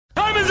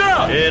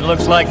It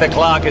looks like the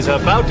clock is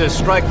about to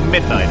strike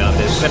midnight on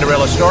this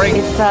Cinderella story.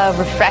 It's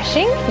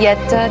refreshing, yet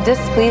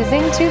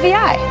displeasing to the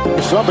eye.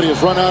 Somebody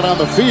has run out on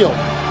the field.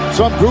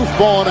 Some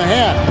goofball in a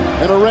hat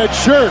and a red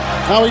shirt.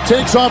 Now he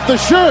takes off the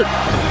shirt.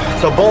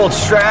 It's a bold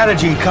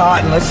strategy,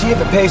 Cotton. Let's see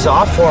if it pays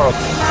off for him.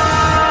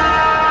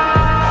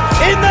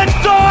 In the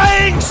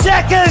dying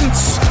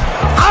seconds!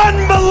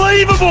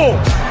 Unbelievable!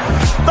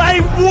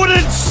 They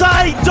wouldn't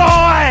say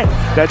die!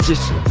 That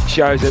just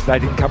shows that they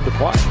didn't come to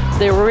play.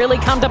 They really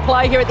come to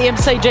play here at the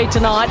MCG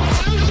tonight.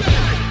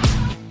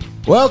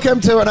 Welcome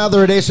to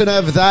another edition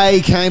of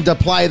They Came to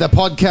Play, the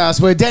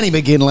podcast where Danny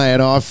McGinley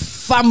and I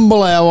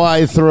fumble our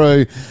way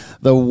through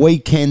the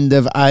weekend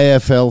of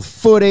AFL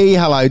footy.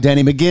 Hello,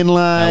 Danny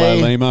McGinley. Hello,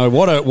 Limo.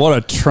 What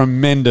a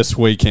tremendous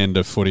weekend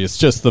of footy. It's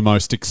just the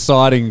most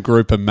exciting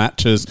group of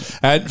matches.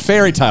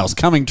 Fairy tales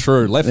coming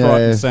true, left,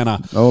 right and centre.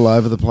 All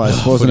over the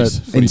place, wasn't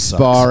it?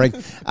 Inspiring.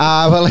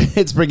 Well,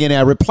 let's bring in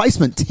our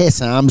replacement, Tess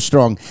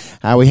Armstrong.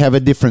 We have a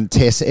different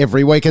Tess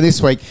every week, and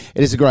this week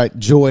it is a great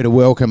joy to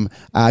welcome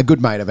a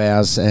good mate of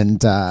ours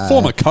and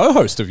former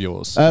co-host of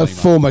yours.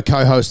 Former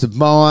co-host of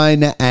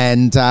mine,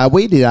 and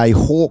we did a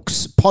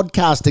Hawks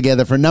podcast together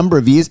for a number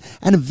of years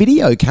and a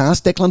video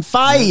cast. Declan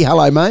Fay.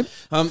 Hello, mate.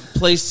 I'm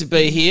pleased to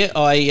be here.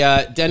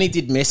 Danny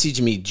did message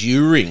me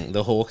during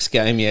the Hawks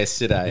game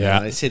yesterday,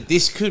 and I said,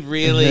 this could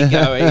really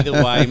go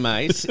either way,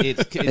 mate.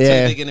 It's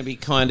either going to be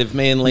kind of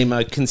me and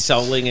Limo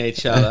consoling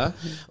each other,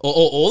 or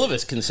all of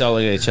us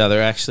consoling each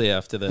other, actually,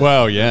 after the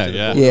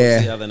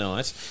the other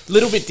night. A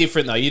little bit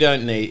different, though. You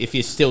don't need, if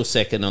you're still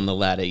second on the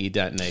ladder, you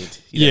don't need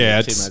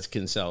too much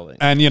consoling.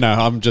 And,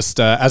 I'm just,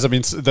 as I've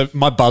been,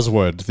 my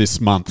buzzword this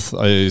month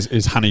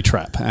is honey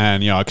trap.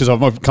 And, because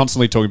I'm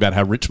constantly talking about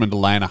how Richmond are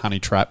laying a honey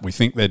trap. We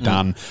think they're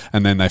done,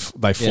 and then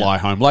they fly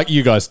home. Like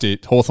you guys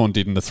did, Hawthorn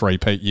did in the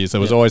three-peat years. There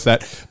was always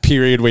that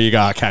period where you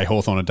go, okay,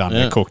 Hawthorn are done.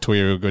 They're cooked.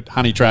 We're good.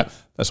 Honey trap.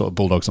 That's what the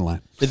Bulldogs are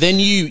laying. But then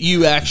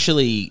you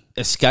actually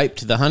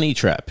escaped the honey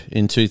trap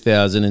in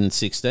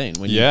 2016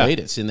 when you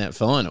beat us in that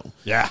final.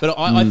 Yeah. But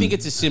I think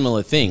it's a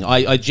similar thing.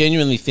 I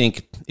genuinely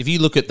think if you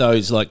look at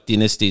those like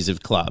dynasties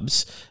of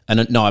clubs,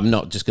 and no, I'm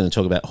not just going to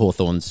talk about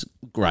Hawthorn's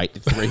great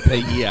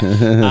three-peat year,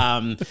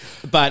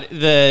 but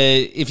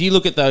if you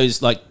look at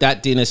those like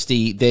that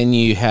dynasty, then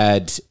you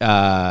had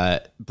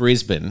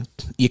Brisbane,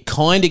 you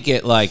kind of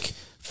get like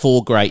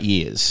 4 great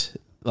years.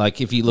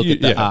 Like, if you look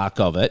at the arc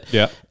of it,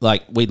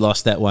 like, we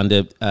lost that one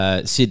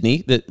to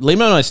Sydney. That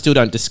Limo and I still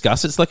don't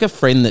discuss. It's like a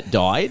friend that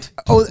died.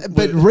 Oh,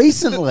 but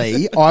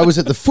recently, I was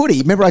at the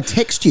footy. Remember, I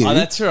texted you. Oh,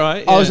 that's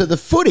right. I was at the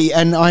footy,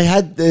 and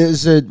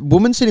there's a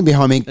woman sitting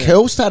behind me, and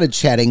Curl started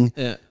chatting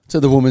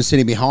to the woman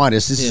sitting behind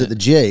us. This is at the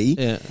G.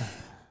 Yeah.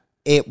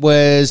 It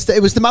was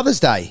the Mother's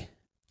Day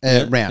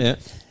round. Yeah.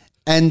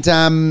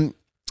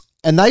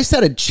 And they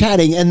started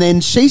chatting, and then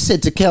she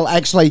said to Kel,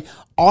 actually,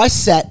 I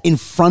sat in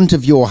front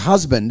of your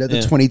husband at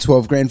the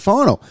 2012 grand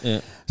final.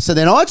 Yeah. So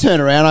then I turn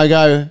around, I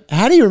go,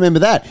 how do you remember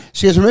that?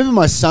 She goes, remember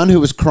my son who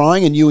was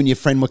crying and you and your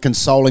friend were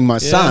consoling my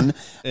son?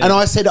 Yeah. And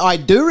I said, I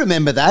do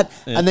remember that.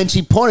 Yeah. And then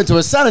she pointed to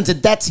her son and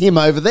said, that's him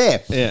over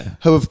there. Yeah.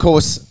 Who, of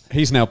course...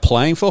 He's now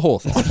playing for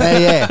Hawthorn.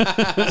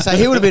 So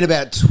he would have been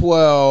about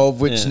 12,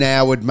 which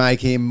now would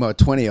make him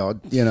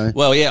 20-odd,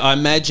 Well, I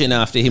imagine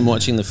after him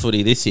watching the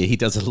footy this year, he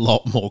does a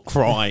lot more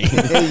crying.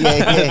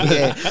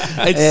 Having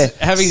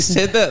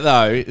said that,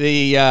 though,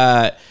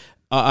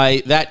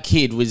 that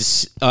kid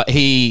was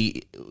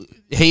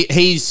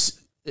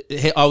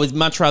I would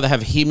much rather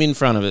have him in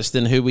front of us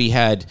than who we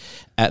had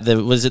at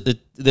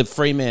the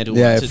Fremantle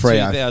one,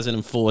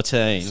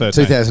 2014.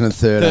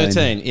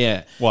 2013.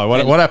 Yeah. Why?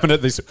 What happened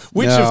at this?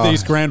 Which of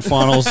these grand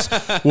finals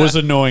was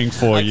annoying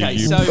for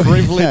you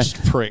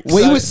privileged pricks?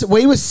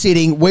 We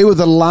were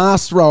the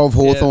last row of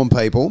Hawthorn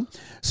people.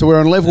 So we're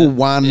on level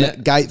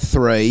 1, gate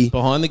 3.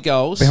 Behind the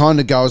goals.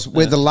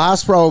 We're the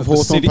last row of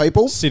Hawthorn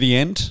people. City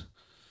end.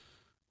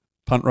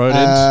 Punt road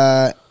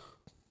end.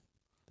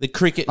 The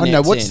cricket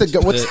nets end.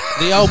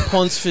 The old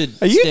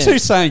Ponsford Are you stand. two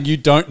saying you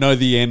don't know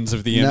the ends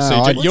of the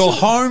MCG? Your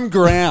home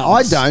ground.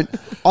 I don't.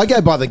 I go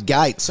by the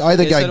gates. I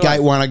either go gate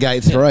 1 or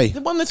gate 3.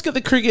 The one that's got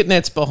the cricket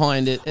nets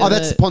behind it.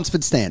 That's the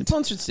Ponsford stand.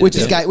 Which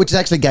is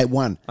actually gate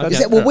 1.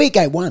 Okay. We're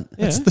gate 1.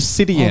 That's the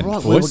city end,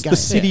 boys. The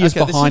city is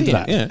behind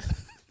that. Yeah.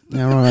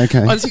 Yeah, right,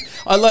 okay.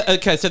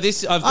 Okay, so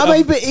this...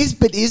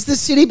 but is the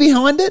city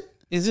behind it?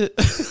 Is it?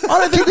 I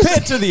don't think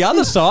compared to the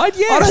other side,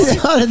 yes.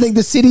 I don't think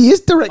the city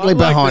is directly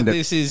behind it.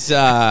 This is,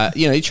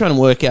 you're trying to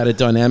work out a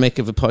dynamic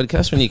of a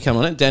podcast when you come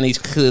on it. Danny's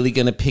clearly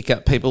going to pick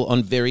up people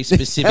on very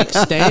specific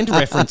stand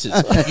references.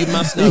 You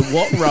must know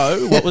what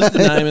row, what was the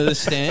name of the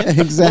stand,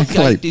 exactly.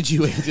 What gate did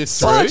you enter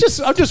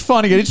through? I'm just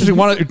finding it interesting.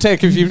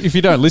 Tech, if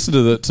you don't listen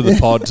to the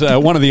pod,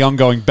 one of the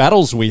ongoing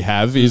battles we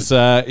have is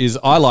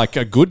I like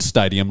a good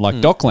stadium like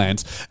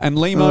Docklands, and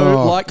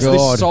Limo likes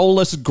this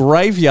soulless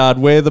graveyard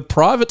where the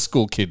private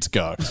school kids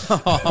go. Is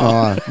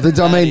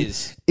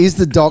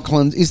the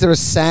Docklands? Is there a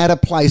sadder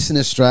place in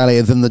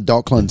Australia than the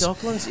Docklands?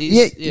 Docklands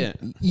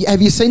is,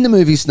 Have you seen the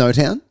movie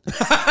Snowtown?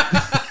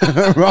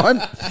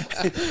 right?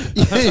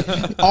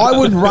 I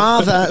would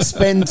rather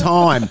spend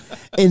time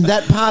in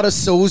that part of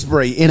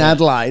Salisbury in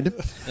Adelaide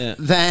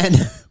than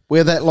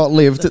where that lot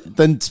lived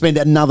than spend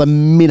another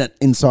minute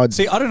inside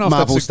See, I don't know if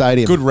Marvel that's a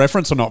Stadium. good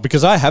reference or not,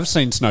 because I have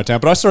seen Snowtown,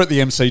 but I saw it at the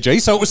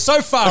MCG, so it was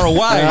so far away,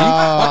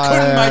 I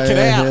couldn't make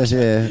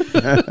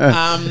it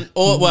out.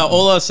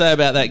 All I'll say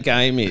about that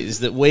game is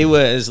that we were,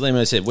 as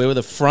Lemo said, we were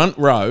the front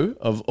row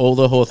of all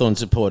the Hawthorn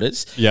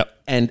supporters. Yep.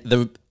 And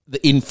the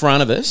in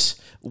front of us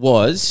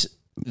was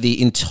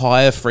the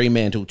entire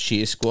Fremantle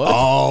cheer squad.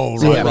 Oh,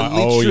 So right, right.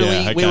 Oh, literally,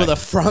 yeah, we okay. were the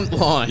front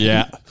line.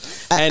 Yeah.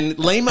 And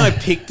Lemo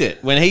picked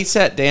it when he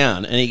sat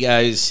down and he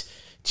goes,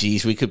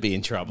 geez, we could be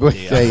in trouble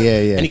here.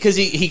 Yeah. And because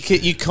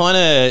you kind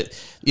of,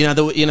 you're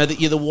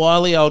the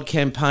wily old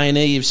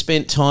campaigner. You've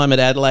spent time at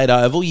Adelaide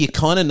Oval. You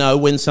kind of know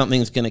when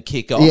something's going to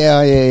kick off.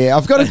 Yeah.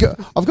 I've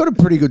got a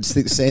pretty good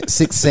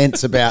sixth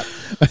sense about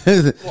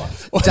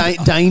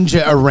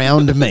danger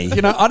around me.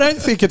 You know, I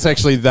don't think it's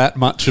actually that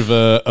much of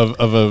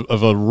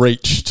a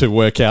reach to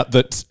work out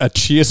that a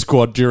cheer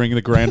squad during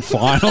the grand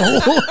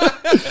final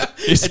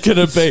is going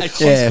to be a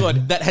cheer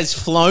squad that has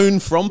flown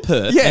from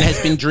Perth and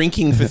has been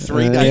drinking for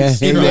 3 days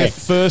in straight. their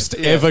first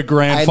ever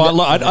grand final.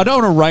 Look, I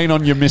don't want to rain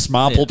on your Miss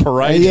Marple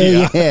parade.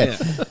 Yeah. here.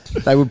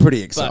 They were pretty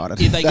But excited.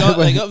 they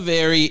got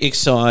very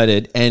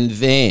excited, and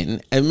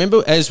then I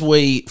remember as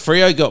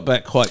Freo got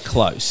back quite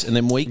close, and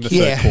then we the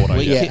third quarter,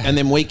 and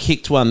then we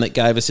kicked one that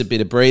gave us a bit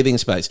of breathing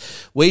space.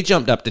 We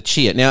jumped up to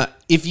cheer. Now,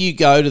 if you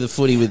go to the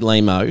footy with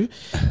Lemo,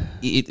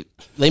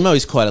 Lemo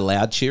is quite a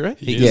loud cheerer.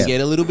 He can get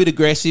a little bit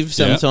aggressive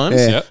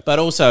sometimes, but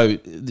also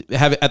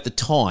have at the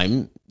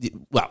time.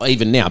 Well,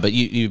 even now, but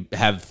you're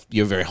a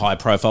very high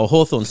profile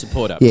Hawthorn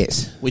supporter.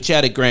 Yes. Which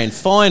at a grand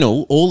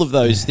final, all of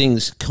those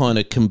things kind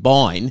of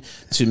combine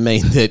to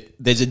mean that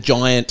there's a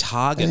giant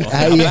target.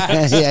 On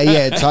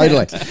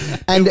Totally.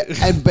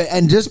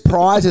 And just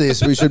prior to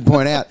this, we should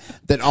point out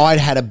that I'd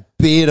had a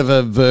bit of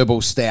a verbal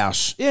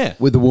stoush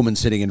with the woman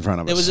sitting in front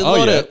of us. There was a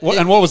lot of...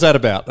 And what was that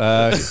about?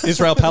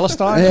 Israel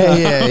Palestine?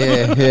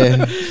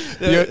 Yeah.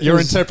 Your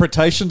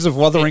interpretations of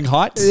Wuthering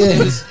Heights? There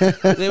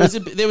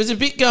was a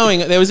bit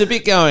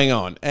going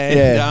on.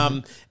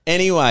 And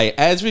anyway,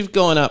 as we've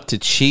gone up to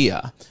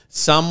cheer,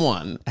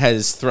 someone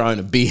has thrown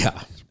a beer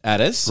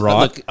at us. Right.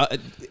 Look,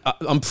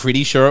 I'm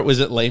pretty sure it was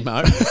at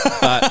Lemo.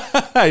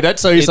 But hey, don't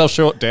sell yourself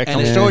short, Deck.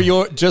 I'm sure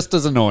you're just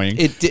as annoying.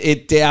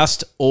 it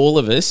doused all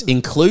of us,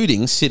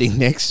 including sitting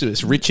next to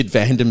us, Richard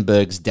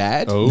Vandenberg's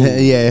dad. Oh.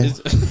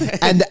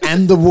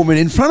 And the woman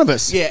in front of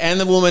us. Yeah, and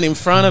the woman in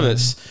front of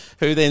us,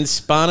 who then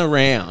spun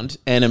around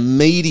and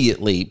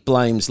immediately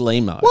blames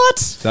Lemo.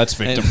 What? That's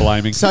victim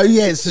blaming. So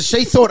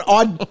she thought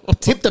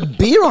I'd tipped a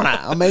beer on her.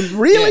 I mean,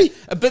 really?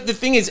 Yeah. But the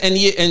thing is,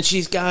 and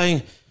she's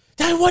going,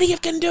 "No, what are you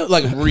going to do?"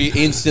 Like,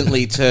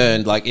 instantly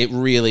turned, like it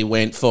really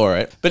went for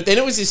it. But then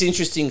it was this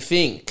interesting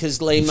thing because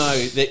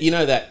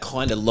Lemo, that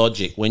kind of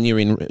logic when you're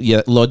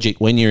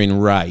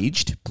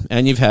enraged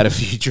and you've had a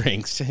few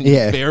drinks and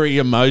you're very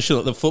emotional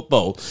at the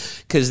football.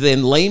 Because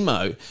then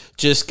Lemo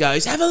just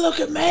goes, "Have a look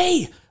at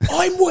me,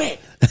 I'm wet.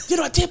 Did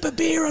I tip a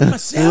beer on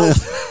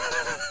myself?"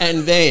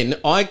 And then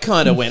I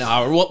kind of went,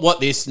 "Oh, what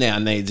this now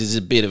needs is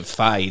a bit of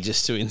Faye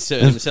just to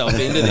insert himself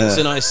into this."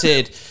 And I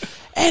said,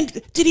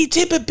 "And did he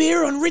tip a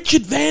beer on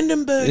Richard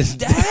Vandenberg's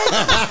dad?"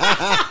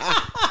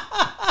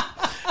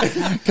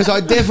 Because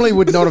I definitely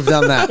would not have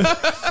done that.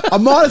 I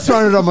might have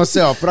thrown it on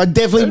myself, but I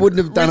definitely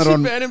wouldn't have done Richard it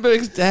on...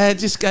 Vandenberg's dad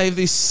just gave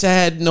this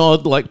sad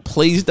nod, like,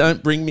 "Please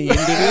don't bring me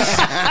into this.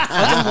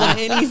 I don't want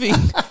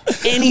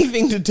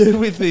anything to do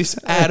with this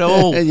at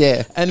all."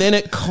 Yeah. And then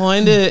it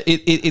kind of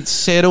it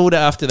settled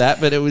after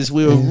that, but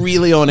we were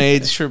really on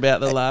edge for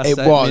about the last 8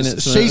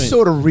 minutes. She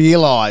sort of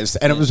realised,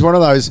 and it was one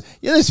of those,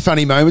 those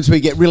funny moments where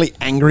you get really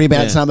angry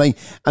about something,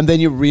 and then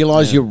you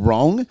realise you're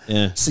wrong.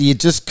 Yeah. So you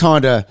just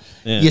kind of,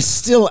 you're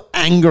still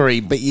angry,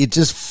 but you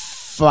just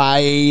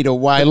fade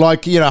away.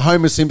 Like,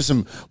 Homer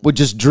Simpson would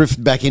just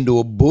drift back into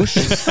a bush.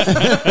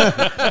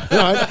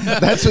 Right?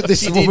 That's what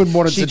this woman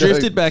wanted to do. She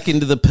drifted back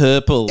into the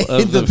purple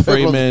of the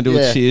Fremantle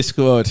cheer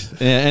squad.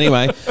 Yeah,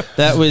 anyway,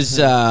 that was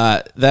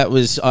I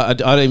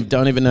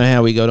don't even know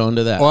how we got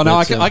onto that. Well, no,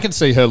 I can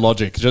see her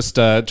logic. Just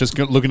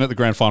looking at the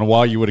grand final,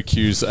 why you would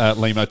accuse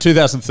Lemo.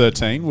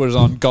 2013 was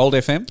on Gold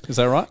FM. Is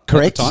that right?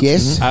 Correct.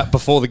 Yes.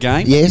 Before the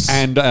game. Yes.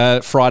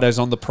 And Fridays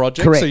on the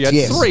project. Correct. So you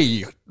had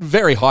 3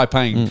 very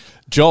high-paying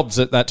jobs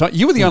at that time.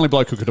 You were the only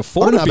bloke who could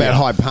afford I don't know a beer.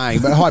 about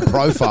high-paying, but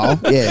high-profile,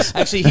 yes.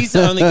 Actually, he's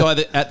the only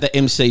guy at the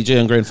MCG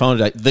on Grand Final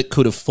Day that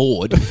could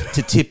afford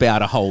to tip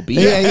out a whole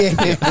beer.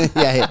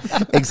 Yeah,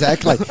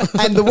 exactly.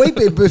 And the week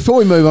before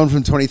we move on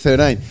from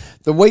 2013,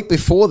 the week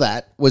before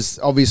that was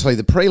obviously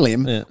the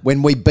prelim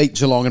when we beat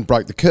Geelong and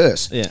broke the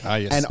curse. Yeah. Oh,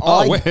 yes. And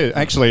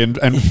actually, and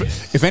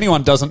if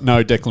anyone doesn't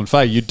know Declan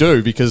Fay, you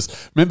do, because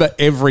remember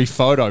every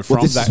photo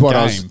from that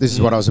game. This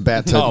is what I was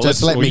about to. Oh,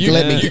 just let me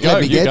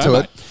get to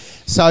mate. it.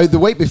 So the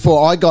week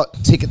before, I got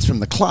tickets from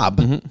the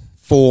club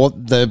for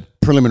the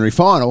preliminary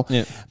final,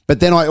 but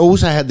then I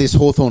also had this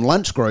Hawthorn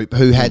lunch group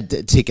who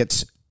had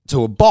tickets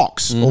to a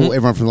box, all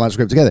everyone from the lunch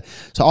group together.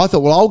 So I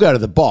thought, well, I'll go to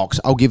the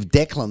box. I'll give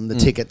Declan the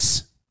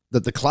tickets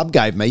that the club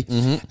gave me,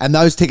 and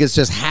those tickets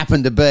just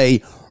happened to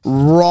be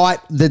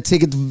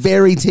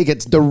very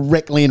tickets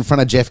directly in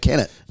front of Jeff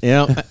Kennett.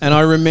 Yeah, and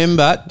I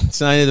remember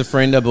saying to the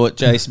friend I bought,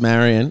 Jace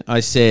Marion, I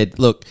said,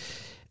 look,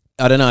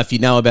 I don't know if you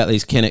know about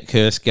these Kennett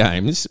curse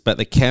games, but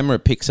the camera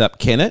picks up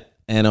Kennett,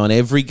 and on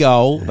every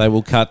goal, they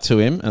will cut to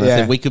him. And I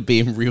said, we could be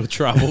in real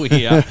trouble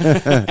here.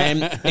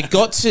 And it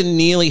got to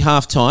nearly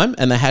half-time,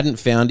 and they hadn't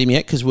found him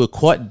yet because we were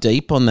quite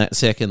deep on that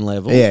second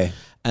level. Yeah.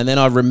 And then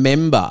I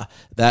remember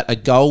that a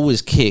goal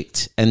was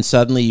kicked, and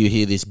suddenly you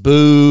hear this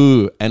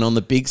boo, and on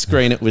the big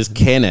screen it was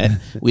Kennett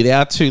with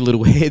our two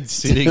little heads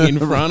sitting in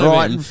front of him.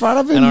 Right in front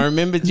of him. And I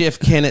remember Jeff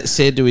Kennett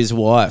said to his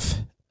wife,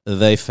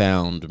 they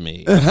found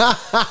me.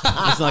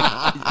 It's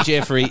like,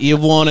 Jeffrey, you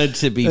wanted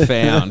to be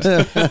found.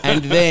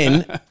 And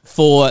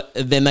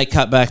then they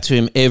cut back to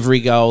him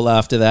every goal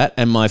after that,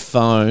 and my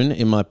phone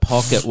in my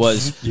pocket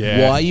was,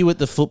 why are you at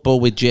the football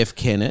with Jeff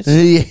Kennett?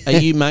 Are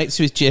you mates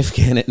with Jeff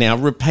Kennett now?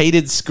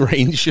 Repeated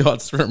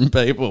screenshots from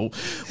people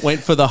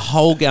went for the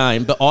whole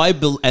game.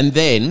 And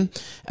then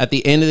at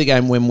the end of the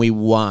game when we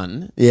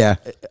won,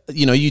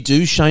 you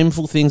do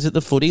shameful things at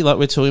the footy, like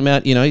we're talking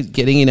about,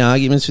 getting in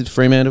arguments with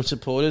Fremantle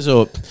supporters,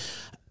 or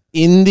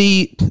in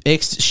the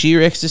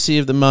sheer ecstasy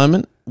of the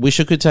moment, wish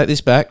I could take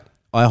this back,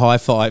 I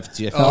high-fived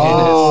Jeff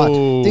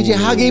Kennett. Did you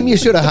hug him? You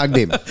should have hugged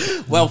him.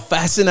 Well,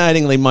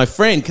 fascinatingly, my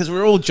friend, because we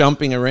were all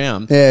jumping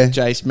around,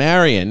 Jace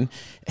Marion,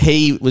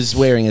 he was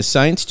wearing a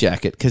Saints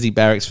jacket because he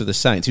barracks for the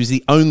Saints. He was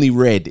the only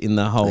red in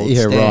the whole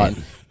stand. Right.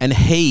 And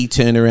he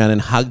turned around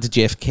and hugged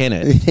Jeff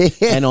Kennett.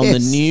 Yes. And on the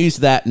news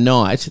that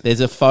night,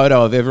 there's a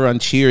photo of everyone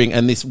cheering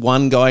and this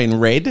one guy in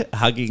red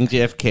hugging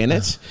Jeff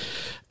Kennett.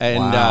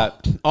 And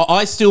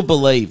I still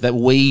believe that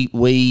we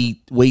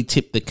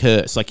tipped the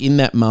curse. Like in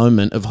that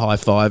moment of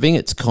high-fiving,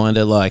 it's kind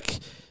of like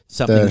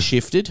something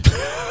shifted.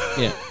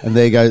 Yeah. And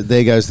there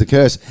goes the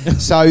curse.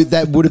 So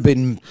that would have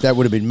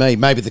been me.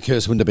 Maybe the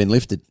curse wouldn't have been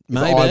lifted.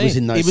 Maybe I was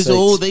in those seats.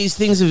 All these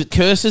things.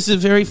 Curses are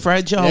very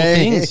fragile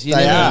things. You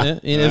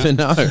never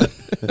know.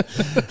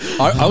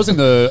 I was in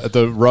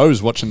the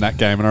rows watching that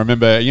game, and I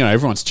remember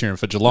everyone's cheering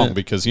for Geelong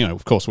because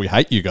of course we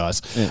hate you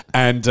guys. Yeah.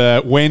 And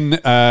when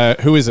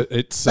who is it?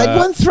 It's they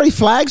won 3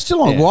 flags,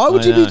 Geelong. Why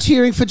would you be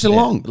cheering for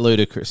Geelong? Yeah,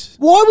 ludicrous.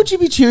 Why would you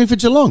be cheering for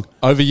Geelong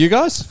over you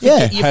guys?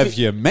 Yeah. Have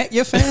you met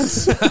your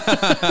fans?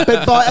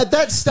 But at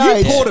that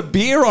stage, you poured a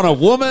beer on a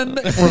woman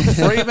from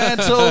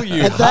Fremantle.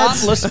 You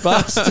heartless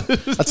bastard.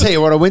 I'll tell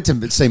you what. I went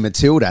to see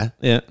Matilda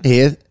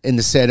here in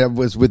the set. I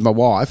was with my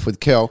wife, with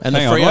Kel. And the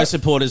Freo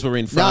supporters were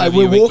in front of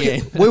you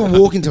again. We were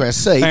walking to our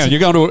seats. Hang on, you're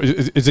going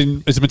to...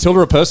 Is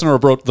Matilda a person or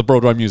the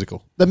Broadway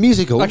musical? The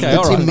musical. Okay,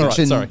 the Tim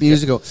Minchin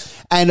musical.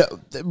 And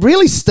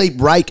really steep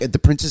rake at the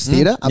Princess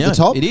Theatre up the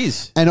top. It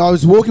is. And I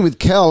was walking with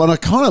Kel and I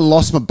kind of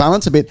lost my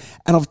balance a bit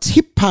and I've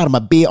tipped part of my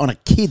beer on a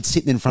kid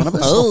sitting in front of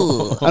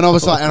us. And I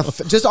was like,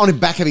 just on the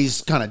back of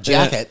his kind of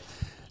jacket.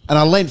 And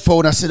I leant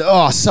forward and I said,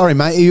 oh, sorry,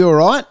 mate, are you all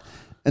right?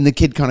 And the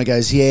kid kind of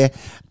goes, yeah.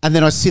 And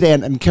then I sit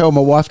down and Carol,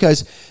 my wife,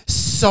 goes,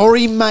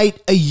 sorry,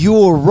 mate, are you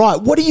all right?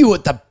 What are you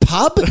at the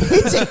pub?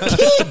 It's a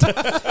kid.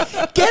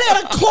 Get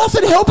out a cloth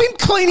and help him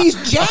clean his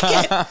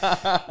jacket.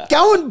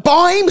 Go and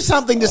buy him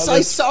something to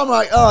say so. I'm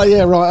like, oh,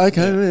 yeah, right,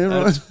 okay. Yeah,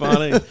 right. That's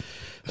funny.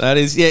 That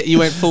is, you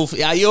went full.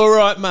 Are you all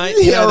right, mate?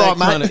 Yeah, all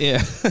right, mate.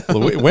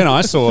 Well, when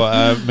I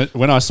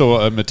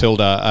saw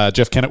Matilda,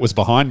 Jeff Kennett was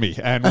behind me,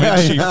 and when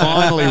she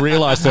finally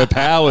realised her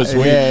powers,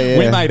 we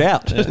made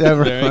out.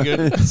 Very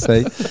good.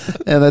 See,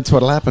 that's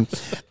what'll happen.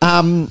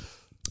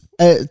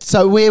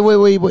 So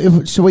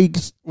where should we?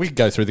 We can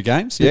go through the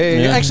games.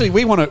 Yeah. Actually,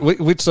 we want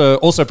to. Let's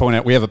also point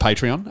out we have a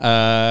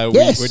Patreon.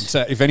 Yes.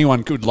 If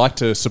anyone could like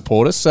to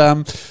support us,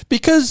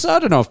 because I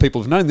don't know if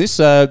people have known this,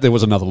 there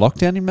was another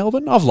lockdown in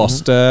Melbourne. I've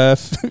lost a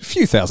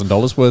few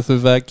 $1,000s worth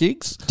of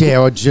gigs.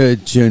 Yeah,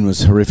 June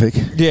was horrific.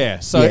 Yeah.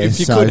 So if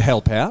you could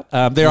help out,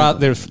 there are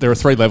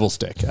 3 levels,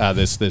 Dick.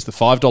 There's the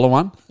 $5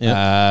 one.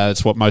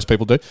 It's what most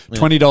people do.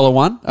 $20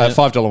 one,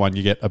 $5 one,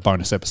 you get a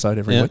bonus episode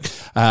every week.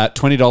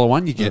 $20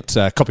 one, you get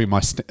a copy of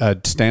my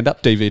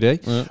stand-up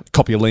DVD,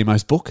 copy of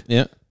Limo's book.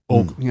 Yeah.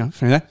 Or,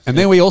 and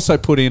then we also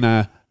put in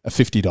a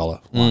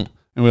 $50 one.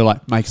 And we were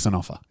like, make us an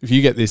offer. If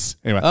you get this,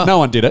 anyway, no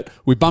one did it.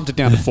 We bumped it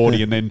down to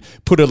 40 and then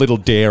put a little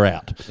dare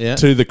out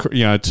to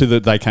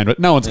the they came to it.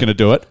 No one's going to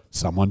do it.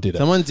 Someone did it.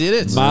 Someone did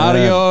it.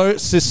 Mario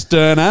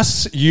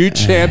Cisternas, you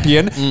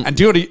champion. And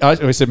do you know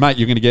what I said, mate,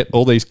 you're going to get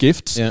all these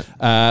gifts.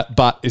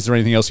 But is there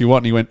anything else you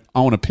want? And he went,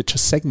 I want to pitch a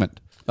segment.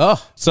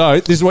 Oh, so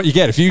this is what you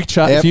get if you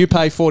if you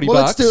pay $40.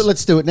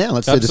 Let's do it now.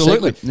 Let's do the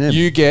segment. Yeah.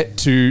 You get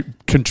to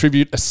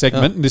contribute a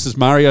segment. And this is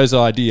Mario's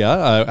idea.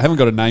 I haven't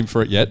got a name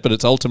for it yet, but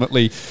it's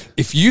ultimately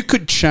if you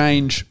could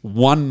change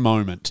one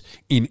moment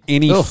in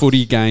any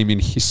footy game in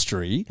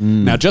history.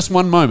 Now, just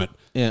one moment,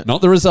 not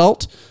the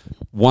result.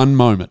 One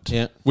moment,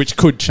 which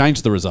could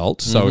change the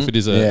result. So if it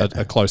is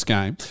a close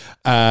game,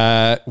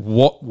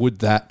 what would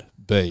that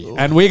be?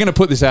 And we're going to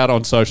put this out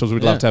on socials.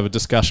 We'd love to have a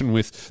discussion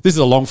with. This is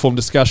a long form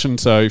discussion.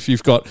 So if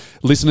you've got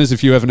listeners,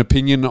 if you have an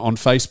opinion on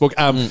Facebook,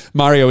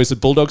 Mario is a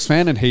Bulldogs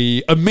fan, and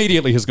he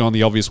immediately has gone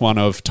the obvious one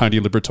of Tony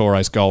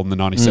Liberatore's goal in the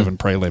 97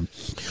 prelim.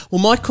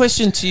 Well, my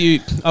question to you,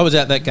 I was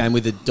at that game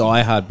with a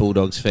diehard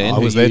Bulldogs fan. I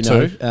was there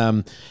too.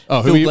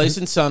 Phil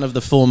Gleeson, son of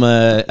the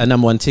former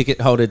number one ticket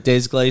holder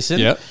Des Gleeson.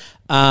 Yep.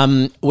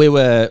 We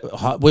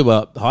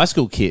were high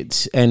school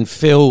kids, and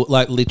Phil,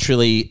 like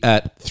literally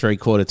at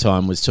 3/4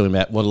 time, was talking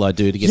about what will I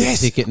do to get a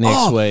ticket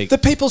next week. The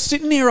people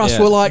sitting near us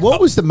were like, What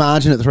was the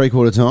margin at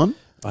 3/4 time?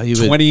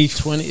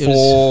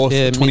 24,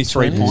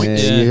 23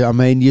 points. Yeah. I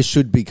mean, you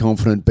should be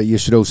confident, but you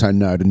should also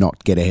know to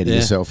not get ahead of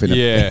yourself in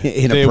a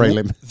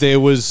prelim. There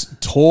was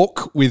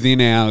talk within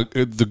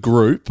the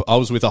group. I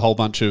was with a whole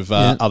bunch of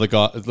other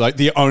guys, like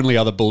the only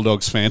other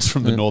Bulldogs fans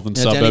from the northern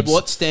suburbs. Danny,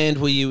 what stand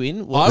were you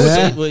in?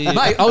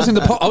 Mate, I was in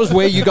I was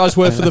where you guys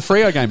were for the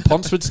Freo game.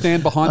 Ponsford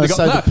stand behind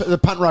the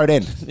punt road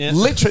end. Yeah.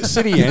 Literally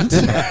city end.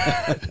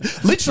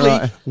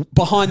 Literally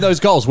behind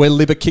those goals where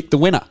Libba kicked the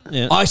winner.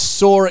 Yeah. I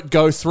saw it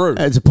go through.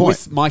 It's a point.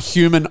 With my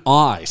human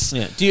eyes.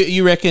 Yeah. Do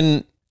you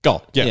reckon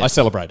goal? Yeah, I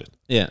celebrated.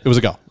 Yeah. It was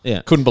a goal.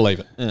 Yeah. Couldn't believe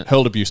it. Yeah.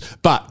 Hurled abuse.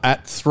 But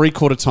at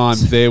 3/4 time,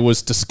 there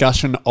was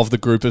discussion of the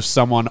group of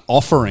someone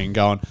offering,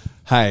 going,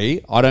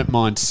 hey, I don't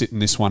mind sitting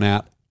this one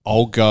out.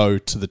 I'll go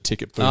to the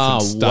ticket booth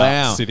and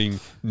start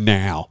sitting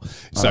now.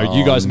 So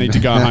you guys need to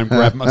go home,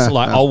 grab them.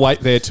 Like, I'll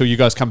wait there till you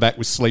guys come back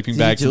with sleeping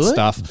bags and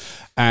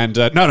stuff. And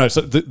no. So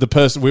the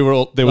person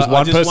there was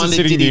one person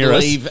sitting near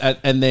us.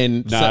 And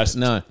then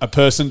a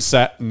person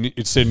sat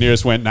near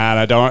us. Went,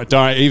 no,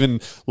 don't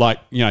even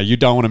you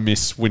don't want to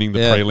miss winning the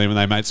prelim. And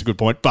they made it's a good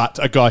point. But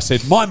a guy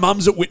said, my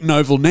mum's at Whitten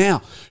Oval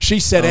now. She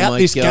set out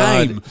this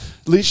game.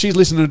 She's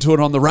listening to it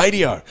on the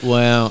radio.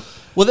 Wow.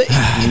 Well,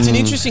 it's an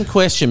interesting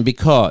question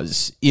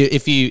because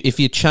if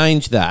you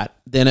change that,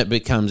 then it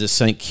becomes a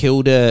St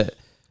Kilda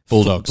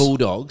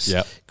Bulldogs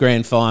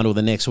grand final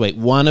the next week.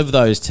 One of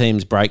those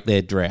teams break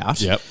their drought.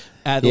 Yep.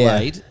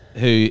 Adelaide,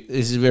 who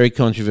this is a very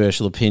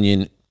controversial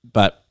opinion,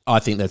 but I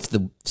think that's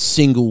the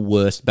single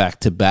worst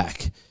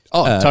back-to-back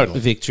totally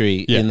victory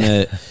in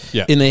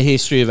the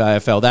history of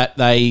AFL. That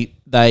they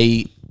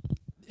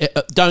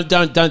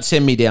don't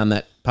send me down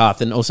that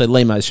path. And also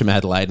Lemo's from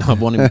Adelaide. And I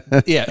want him.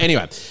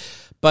 Anyway.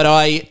 But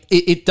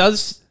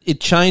it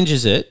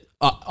changes it.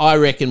 I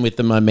reckon with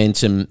the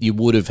momentum you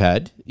would have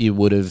had,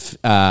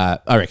 I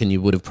reckon you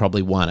would have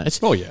probably won it.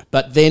 Oh, yeah.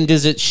 But then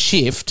does it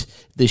shift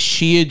the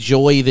sheer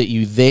joy that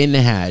you then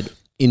had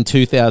in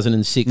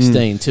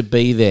 2016 to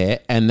be there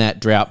and that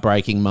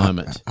drought-breaking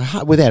moment?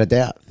 Without a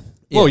doubt.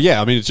 Well,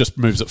 I mean, it just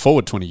moves it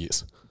forward 20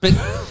 years. But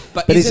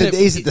is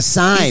it the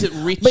same? Is it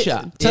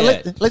richer?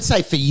 Let's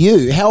say for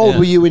you, how old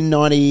were you in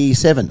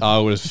 97? I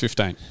was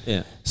 15.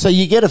 Yeah. So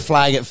you get a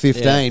flag at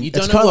 15.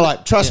 It's kind of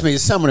like, trust me,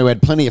 as someone who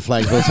had plenty of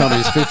flags by the time he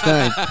was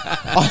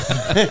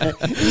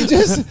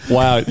 15.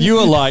 Wow, you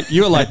were like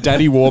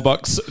Daddy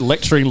Warbucks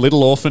lecturing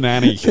little orphan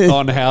Annie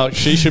on how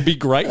she should be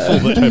grateful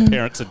that her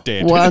parents are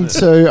dead. I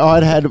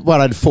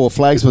had 4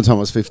 flags by the time I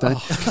was 15.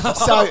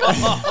 So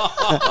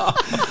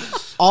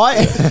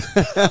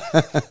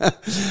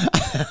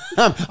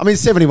I mean,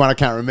 71, I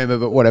can't remember,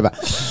 but whatever.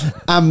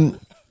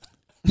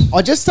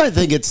 I just don't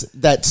think it's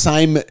that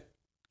same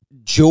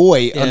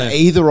joy on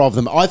either of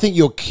them. I think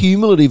your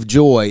cumulative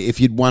joy, if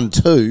you'd won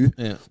 2,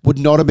 would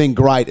not have been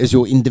great as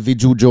your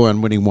individual joy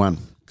on winning 1.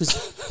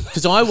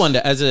 Because I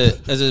wonder, as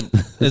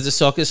a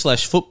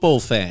soccer/football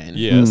fan,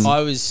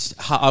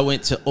 I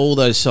went to all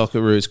those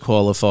Socceroos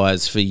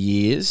qualifiers for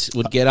years.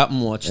 Would get up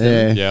and watch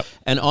them,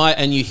 and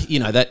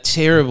that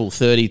terrible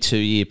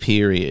 32-year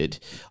period.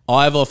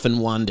 I've often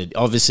wondered.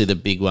 Obviously, the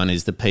big one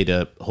is the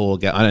Peter Hall.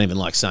 I don't even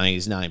like saying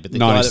his name, but the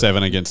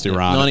 97 against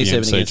Iran.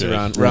 97 against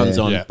Iran runs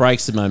on,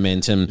 breaks the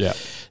momentum. Yeah.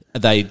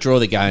 They draw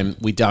the game.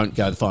 We don't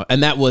go the final,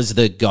 and that was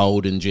the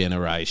golden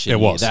generation. It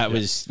was. That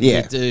was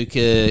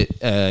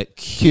Duca,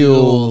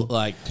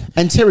 Kuhl,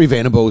 and Terry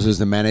Venables as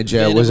the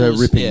manager was a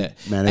ripping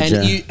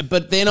manager.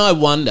 But then I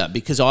wonder,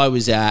 because I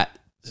was at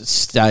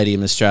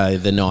Stadium Australia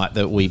the night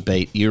that we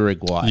beat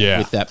Uruguay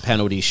with that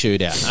penalty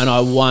shootout, and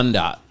I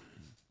wonder.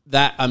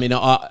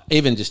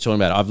 Even just talking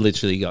about it, I've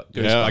literally got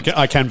goosebumps. Yeah,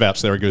 I can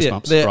vouch there are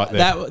goosebumps right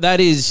there.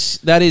 That is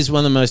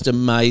one of the most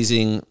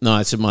amazing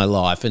nights of my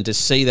life, and to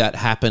see that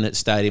happen at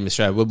Stadium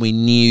Australia when we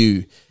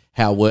knew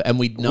and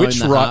we'd known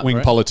which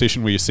right-wing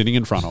politician were you sitting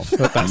in front of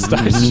at that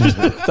stage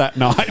that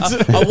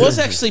night? I was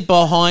actually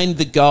behind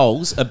the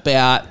goals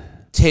about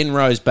 10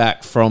 rows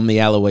back from the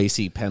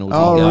Aloisi penalty.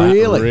 Oh,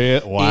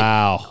 really?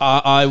 Wow.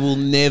 I will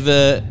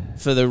never,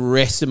 for the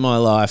rest of my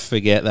life,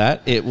 forget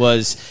that. It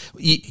was,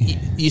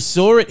 you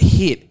saw it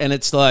hit, and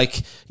it's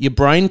like your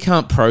brain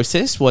can't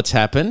process what's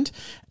happened.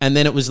 And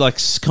then it was like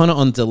kind of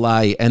on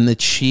delay, and the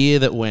cheer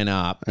that went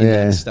up in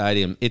the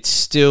stadium, it's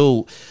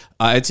still,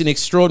 it's an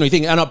extraordinary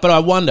thing. But I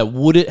wonder,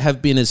 would it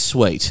have been as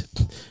sweet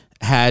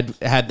had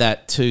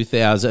that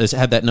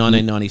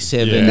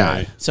 1997?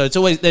 No. So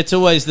that's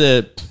always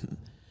the...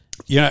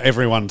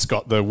 everyone's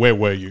got the where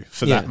were you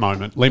for that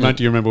moment. Limo,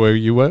 do you remember where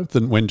you were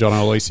when John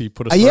Aloisi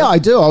put us through? Yeah, I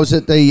do. I was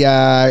at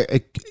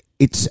the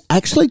It's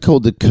actually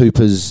called the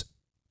Cooper's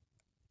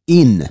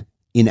Inn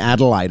in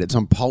Adelaide. It's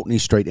on Pulteney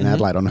Street in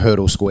Adelaide on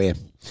Hurdle Square.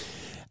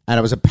 And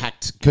it was a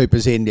packed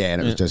Cooper's Inn, and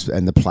it was just,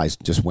 and the place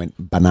just went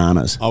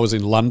bananas. I was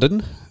in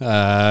London,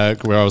 where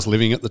I was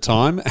living at the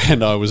time,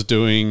 and I was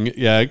doing,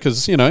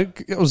 because,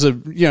 it was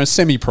a,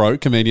 semi-pro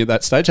comedian at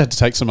that stage. I had to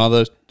take some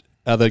other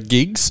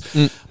gigs.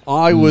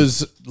 I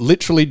was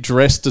literally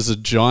dressed as a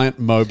giant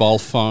mobile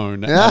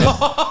phone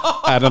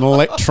at an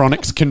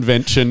electronics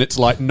convention. It's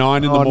like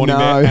 9 in the morning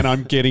there, and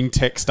I'm getting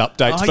text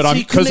updates. But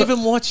I couldn't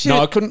even watch it.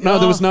 No, I couldn't. No,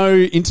 there was no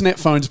internet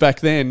phones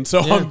back then, so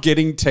I'm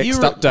getting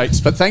text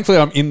updates. But thankfully,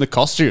 I'm in the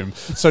costume,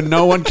 so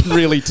no one can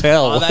really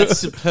tell. Oh, that's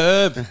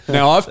superb.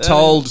 Now, I've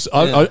told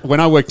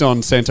when I worked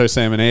on Santo,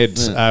 Sam and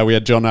Ed, we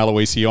had John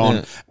Aloisi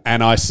on,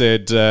 and I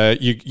said,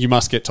 "You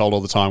must get told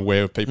all the time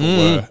where people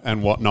were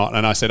and whatnot."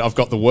 And I said, "I've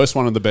got the worst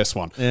one and the best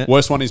one.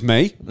 Worst one is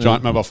me,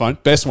 giant mobile phone.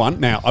 Best one.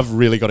 Now, I've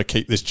really got to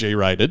keep this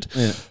G-rated."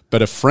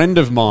 But a friend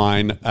of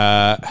mine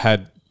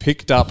had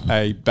picked up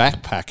a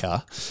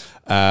backpacker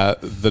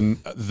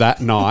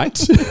that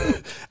night,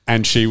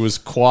 and she was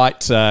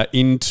quite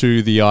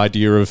into the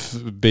idea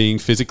of being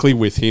physically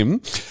with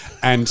him,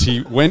 and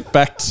he went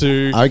back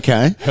to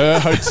her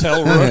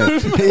hotel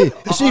room.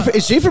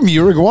 Is she from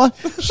Uruguay?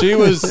 She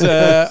was,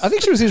 I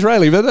think she was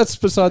Israeli, but that's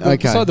beside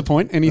the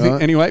point.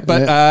 Anyway,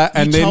 but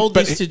and then told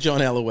this to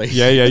John Eloise.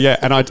 Yeah.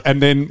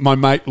 And then my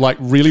mate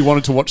really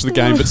wanted to watch the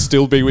game, but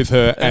still be with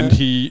her, and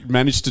he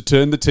managed to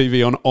turn the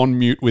TV on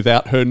mute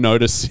without her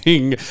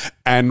noticing,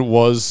 and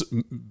was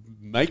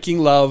making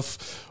love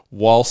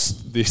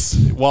whilst it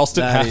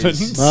happened.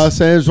 So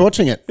he was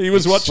watching it. He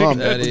was watching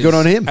it. Good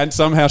on him. And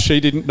somehow she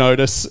didn't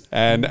notice,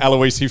 and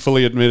Aloisi, he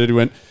fully admitted, he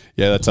went,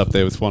 "Yeah, that's up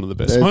there with one of the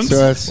best ones."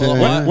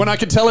 When I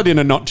could tell it in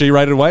a not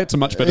G-rated way, it's a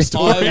much better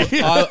story.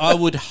 I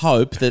would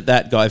hope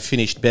that guy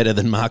finished better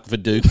than Mark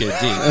Viduka did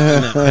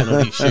in that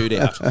penalty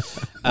shootout.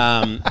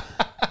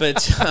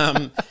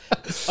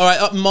 All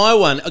right, my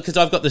one, because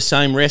I've got the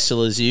same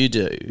wrestle as you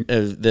do,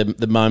 of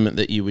the moment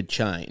that you would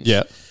change.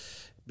 Yeah.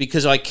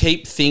 Because I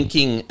keep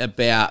thinking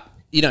about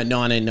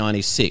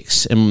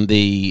 1996, and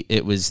the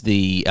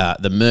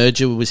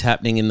merger was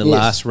happening in the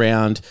last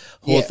round.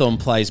 Hawthorn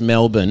plays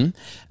Melbourne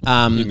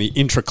in the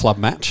intra-club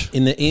match.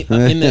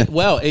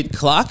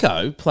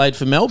 Clarko played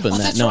for Melbourne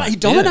that night. Right. He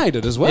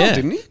dominated as well,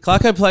 didn't he?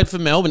 Clarko played for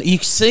Melbourne. You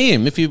see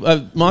him if you.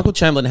 Michael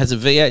Chamberlain has a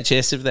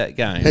VHS of that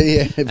game.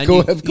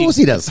 Of course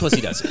he does. Of course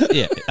he does.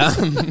 Yeah,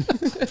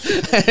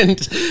 and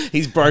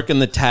he's broken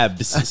the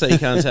tabs, so you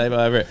can't tape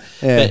over it.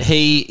 Yeah. But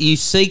you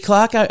see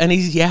Clarko, and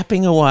he's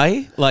yapping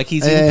away like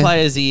he's in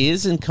players'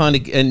 ears and kind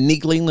of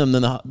niggling them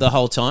the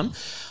whole time.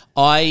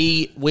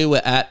 My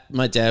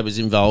dad was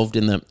involved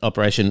in the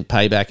Operation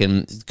Payback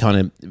and kind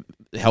of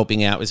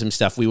helping out with some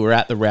stuff. We were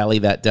at the rally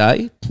that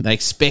day. They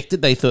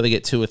thought they'd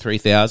get 2,000 or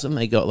 3,000.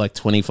 They got like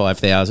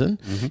 25,000.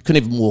 Couldn't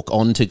even walk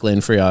on to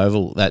Glenfrey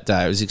Oval that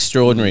day. It was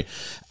extraordinary.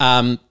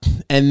 And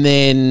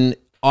then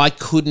I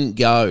couldn't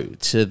go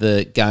to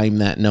the game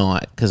that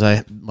night because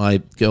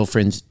my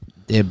girlfriend's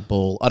dead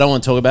ball. I don't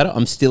want to talk about it.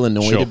 I'm still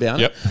annoyed about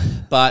it.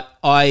 But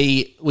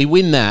we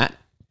win that.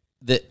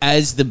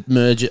 As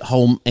the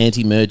whole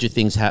anti-merger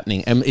thing's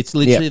happening, and it's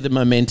literally the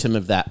momentum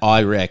of that,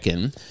 I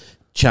reckon,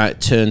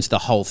 turns the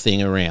whole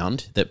thing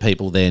around, that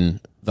people then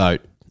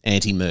vote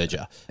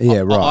anti-merger. Yeah,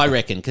 right. I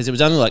reckon, because it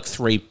was only like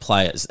 3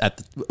 players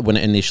when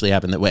it initially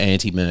happened that were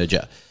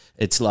anti-merger.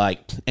 It's like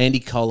Andy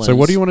Collins. So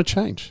what do you want to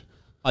change?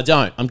 I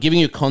don't. I'm giving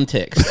you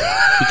context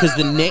because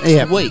the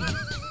next week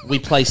we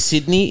play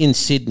Sydney in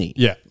Sydney.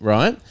 Yeah.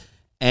 Right?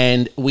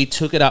 And we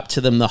took it up to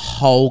them the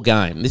whole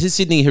game. This is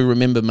Sydney, who,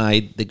 remember,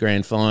 made the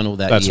grand final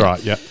that year. That's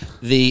right, yeah.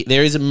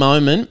 There is a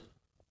moment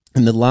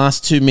in the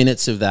last 2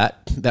 minutes of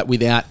that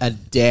without a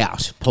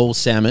doubt, Paul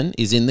Salmon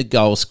is in the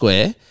goal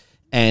square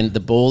and the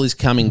ball is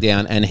coming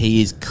down and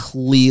he is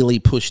clearly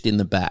pushed in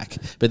the back.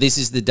 But this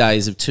is the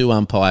days of 2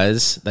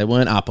 umpires. They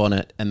weren't up on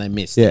it and they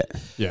missed it.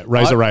 Yeah,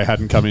 Razor Ray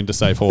hadn't come in to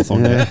save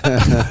Hawthorn yet.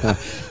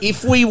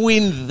 If we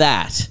win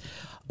that,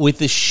 with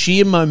the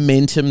sheer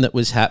momentum that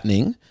was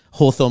happening,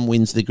 Hawthorn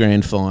wins the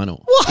grand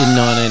final in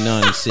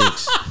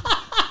 1996.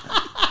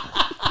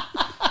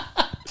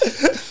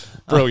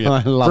 Brilliant.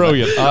 I love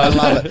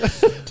it.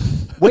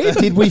 Where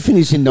did we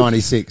finish in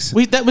 96?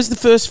 That was the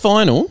first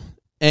final,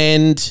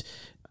 and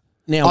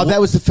now that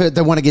was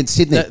the one against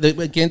Sydney.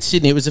 Against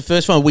Sydney, it was the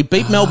first final. We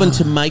beat Melbourne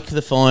to make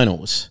the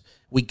finals.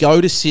 We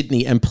go to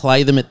Sydney and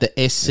play them at the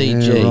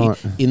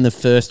SCG in the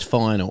first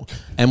final,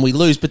 and we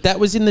lose. But that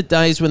was in the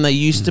days when they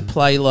used to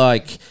play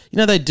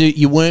they do.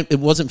 It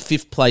wasn't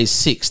 5th place,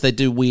 6th. They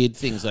do weird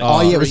things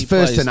like it was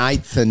first and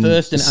 8th and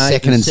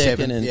second and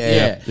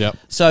 7th. Yeah.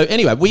 So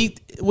anyway, we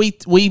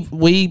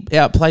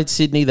outplayed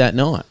Sydney that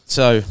night.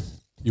 So.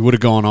 You would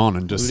have gone on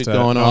and just...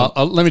 gone on.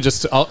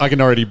 I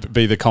can already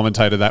be the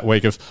commentator that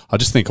week of... I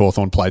just think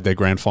Hawthorn played their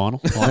grand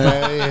final on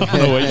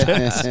the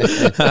weekend.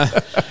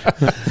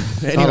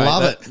 Anyway, I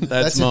love it.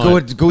 That's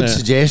a good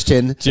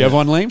suggestion. Do you have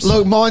one, Liams?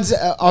 Look, mine's...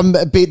 I'm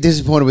a bit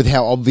disappointed with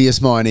how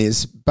obvious mine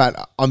is,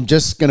 but I'm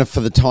just going to,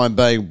 for the time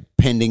being,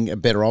 pending a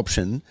better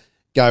option,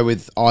 go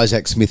with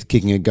Isaac Smith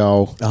kicking a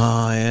goal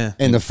Oh, yeah.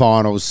 in the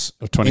finals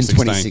Of in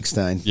 2016.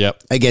 2016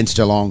 Yep. against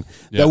Geelong.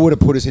 Yep. That would have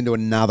put us into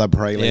another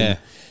prelim. Yeah.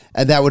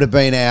 And that would have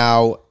been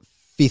our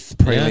 5th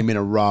prelim in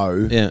a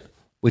row, Yeah.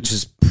 which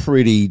is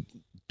pretty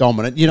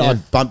dominant. You know, Yeah. I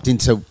bumped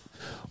into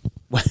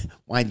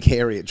Wayne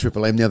Carey at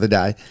Triple M the other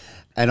day,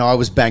 and I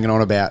was banging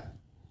on about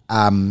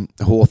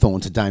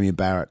Hawthorn to Damien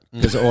Barrett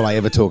because all I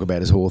ever talk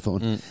about is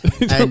Hawthorn.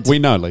 And we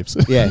know, Leaps.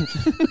 yeah.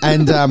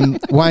 And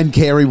Wayne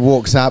Carey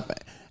walks up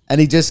and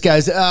he just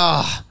goes,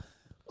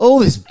 all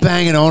this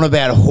banging on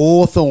about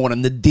Hawthorn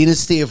and the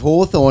dynasty of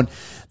Hawthorn.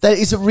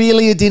 Is it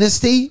really a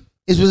dynasty?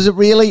 Was it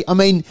really? I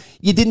mean,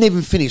 you didn't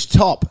even finish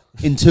top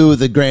in 2 of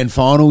the grand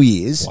final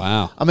years.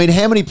 Wow. I mean,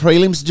 how many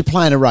prelims did you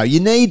play in a row? You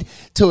need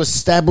to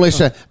establish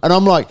and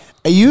I'm like,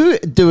 are you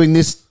doing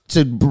this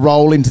to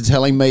roll into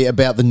telling me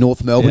about the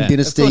North Melbourne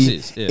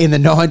dynasty in the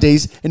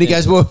 90s? And he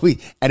goes, well,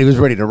 and he was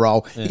ready to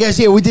roll. He goes,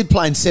 yeah, we did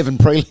play in 7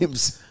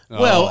 prelims.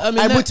 Well, I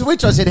mean, And to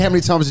which I said, how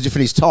many times did you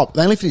finish top?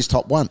 They only finished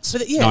top once.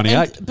 But yeah,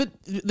 98. but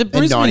the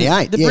Brisbane,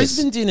 98, the yes.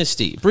 Brisbane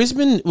dynasty,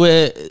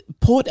 where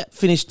Port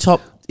finished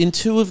top in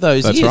 2 of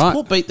those That's years. right.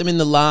 Port beat them in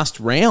the last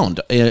round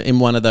in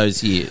one of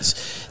those years.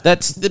 I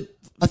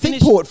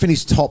think Port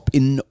finished top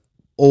in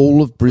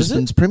all of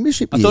Brisbane's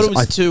premiership I years. thought it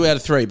was 2 out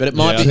of 3, but it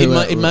might be.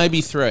 It may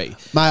be 3.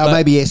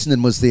 Maybe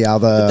Essendon was the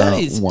other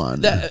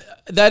one.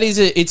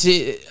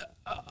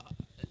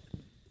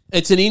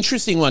 It's an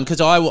interesting one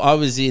because I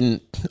was in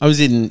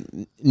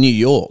New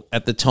York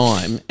at the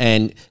time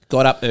and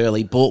got up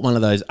early, bought one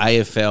of those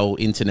AFL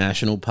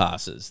international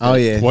passes. Oh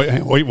yeah.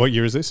 What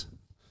year is this?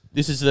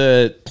 This is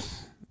the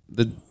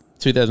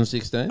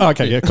 2016. Oh,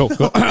 okay, yeah, cool.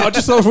 I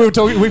just thought we were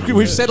talking.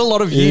 We've said a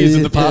lot of years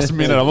in the past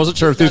minute. I wasn't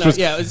sure if this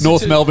was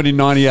North Melbourne in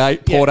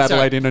 '98, Port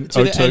Adelaide in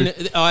 02.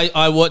 And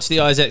I watched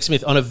the Isaac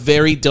Smith on a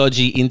very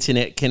dodgy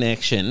internet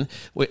connection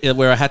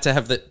where I had to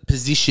have that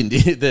positioned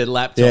the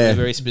laptop in a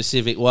very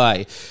specific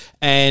way.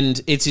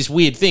 And it's this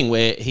weird thing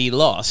where he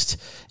lost.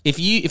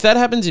 If that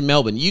happens in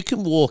Melbourne, you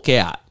can walk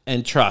out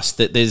and trust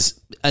that there's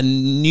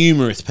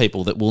numerous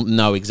people that will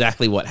know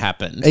exactly what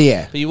happened.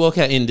 Yeah. But you walk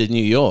out into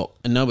New York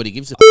and nobody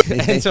gives a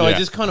And so I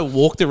just kind of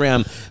walked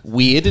around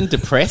weird and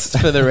depressed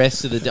for the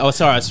rest of the day. Oh,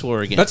 sorry, I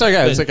swore again. That's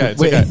okay. It's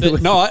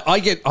okay. No,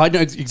 I know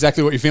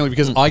exactly what you're feeling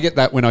because I get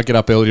that when I get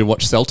up early to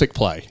watch Celtic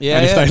play. Yeah,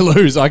 and if they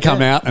lose, I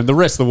come out and the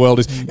rest of the world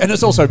is. And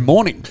it's also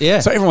morning. Yeah.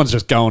 So everyone's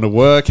just going to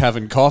work,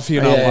 having coffee.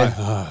 And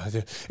I'm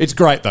like, it's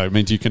great though. It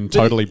means you can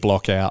totally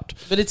block out.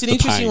 But it's an the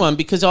interesting pain. one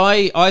because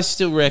I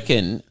still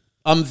reckon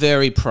I'm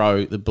very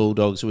pro the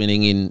Bulldogs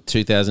winning in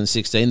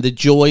 2016. The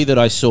joy that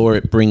I saw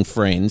it bring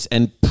friends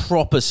and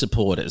proper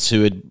supporters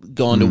who had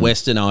gone to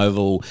Western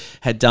Oval,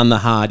 had done the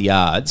hard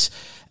yards.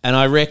 And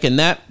I reckon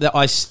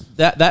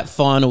that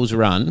finals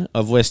run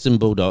of Western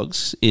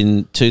Bulldogs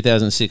in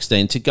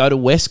 2016 to go to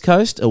West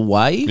Coast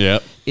away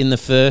in the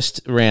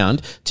first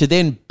round to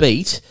then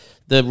beat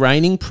the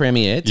reigning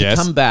premier to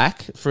come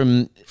back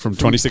from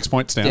 26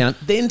 points down,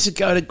 then to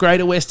go to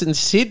Greater Western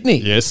Sydney.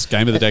 Yes,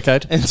 game of the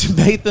decade. And to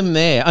beat them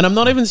there. And I'm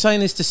not even saying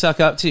this to suck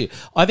up to you.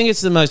 I think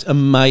it's the most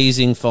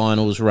amazing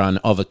finals run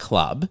of a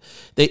club.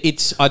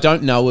 I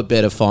don't know a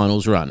better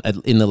finals run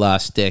in the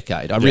last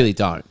decade. I really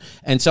don't.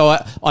 And so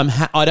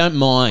I don't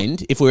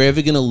mind if we're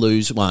ever going to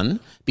lose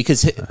one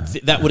because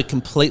that would have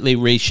completely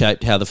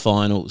reshaped how the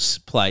finals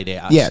played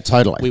out. Yeah,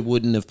 totally. We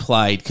wouldn't have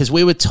played because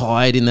we were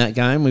tired in that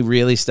game. We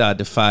really started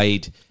to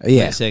fade in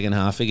the second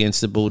half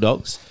against the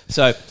Bulldogs.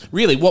 So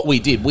really what we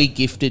did, we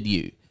gifted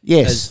you.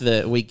 Yes.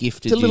 We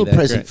gifted It's a little you that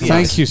present great- from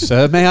Thank you,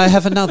 sir. May I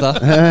have another?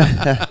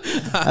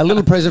 A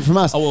little present from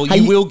us. Oh, well, Hey,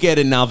 you will get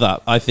another,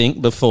 I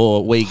think,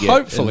 before we get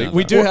Hopefully. another.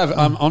 We do have,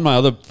 on my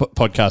other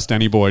podcast,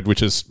 Danny Boyd,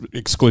 which is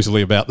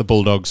exclusively about the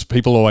Bulldogs,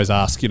 people always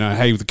ask,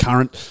 hey, the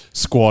current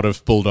squad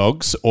of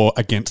Bulldogs or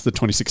against the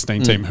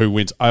 2016 team, who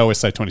wins? I always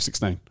say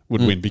 2016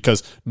 would win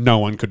because no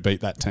one could beat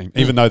that team.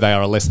 Even though they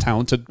are a less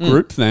talented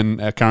group than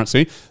our current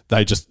team,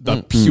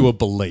 the pure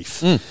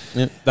belief.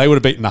 They would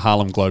have beaten the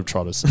Harlem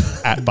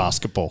Globetrotters at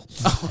basketball.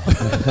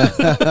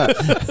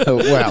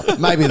 Well,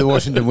 maybe the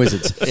Washington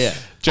Wizards. Yeah.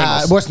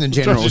 Generals. Washington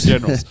Generals.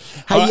 Generals.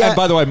 Hey, and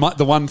by the way,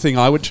 the one thing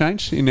I would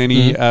change in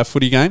any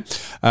footy game,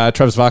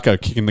 Travis Varco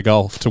kicking the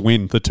goal to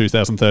win the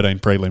 2013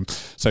 prelim.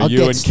 So I'll you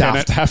get and stuffed.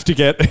 Kennett have to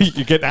get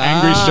an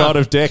angry shot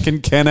of Deck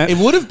and Kennett. It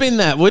would have been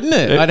that, wouldn't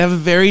it? I'd have a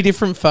very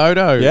different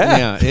photo.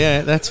 Yeah.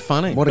 Yeah, that's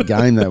funny. What a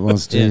game that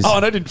was. Jeez. Oh,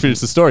 and I didn't finish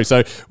the story.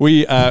 So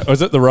I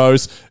was at the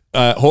Rose.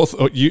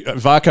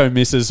 Varco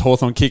misses,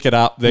 Hawthorn kick it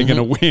up, they're going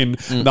to win.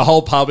 And the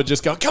whole pub would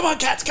just go, come on,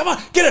 Cats, come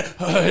on, get it.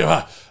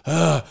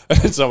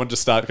 And someone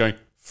just started going,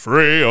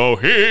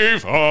 Freo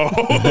heave-ho,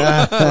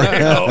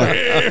 Freo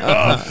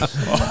heave-ho.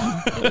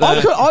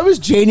 I was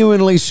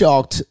genuinely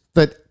shocked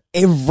that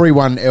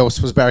everyone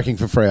else was barracking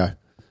for Freo.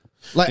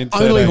 Like, In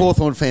only 13.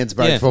 Hawthorn fans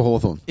barrack for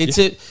Hawthorn.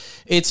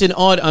 It's an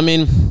odd. I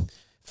mean,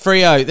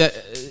 Freo.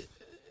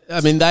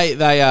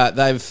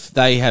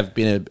 They have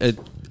been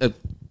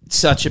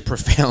such a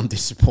profound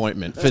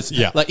disappointment.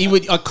 Yeah. Like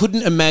I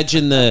couldn't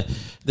imagine the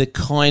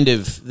kind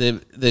of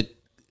the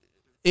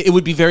It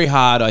would be very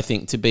hard, I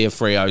think, to be a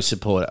Freo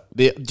supporter.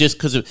 Just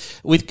because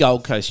with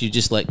Gold Coast, you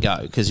just let go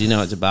because you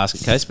know it's a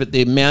basket case. But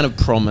the amount of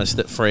promise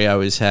that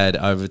Freo has had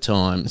over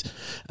time.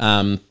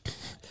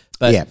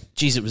 But,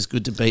 geez, it was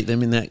good to beat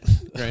them in that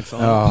grand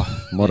final.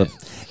 Oh,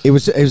 it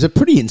was a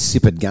pretty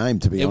insipid game,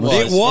 to be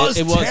honest.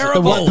 It was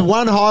terrible. The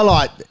one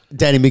highlight,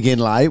 Danny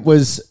McGinlay,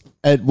 was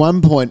at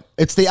one point,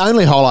 it's the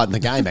only highlight in the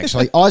game,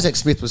 actually. Isaac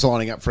Smith was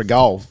lining up for a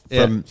goal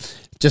from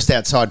just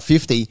outside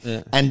 50,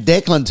 and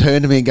Declan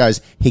turned to me and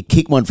goes, he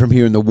kicked one from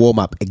here in the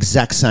warm-up,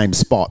 exact same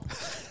spot.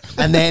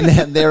 And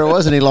then there it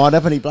was, and he lined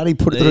up and he bloody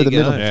put it through the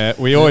middle. Yeah,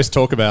 we always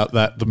talk about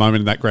that, the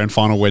moment in that grand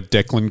final where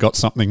Declan got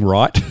something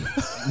right.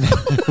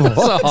 That's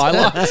a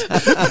highlight.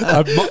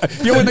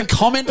 When the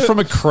comment from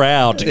a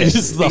crowd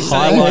is the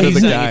highlight of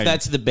the game. If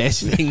that's the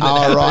best thing.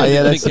 Oh, right,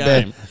 yeah, that's the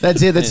best.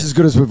 That's it, that's as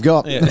good as we've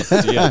got. Yeah.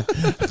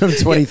 From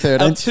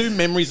 2013. Our two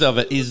memories of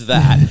it is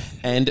that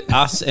and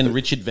us and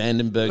Richard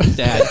Vandenberg's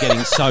dad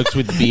getting soaked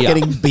with beer.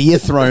 Getting beer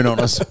thrown on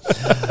us.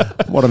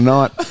 What a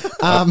night.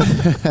 All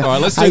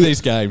right, let's do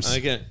these games.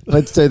 Okay.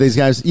 Let's do these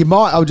games.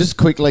 I'll just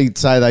quickly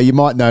say, though, you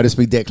might notice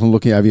me, Declan,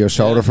 looking over your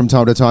shoulder from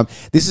time to time.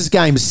 This is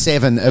game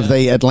 7 of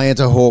the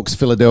Atlanta Hawks,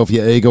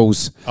 Philadelphia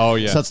Eagles. Oh,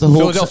 yeah. So it's the Hawks.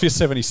 Philadelphia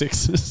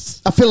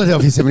 76ers.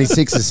 Philadelphia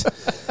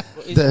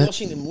 76ers. Is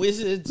Washington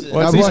Wizards.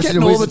 Well, he's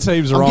getting all the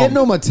teams wrong. I'm getting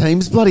all my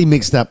teams bloody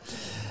mixed up.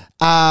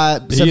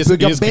 So we've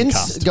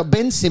got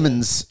Ben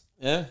Simmons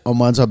on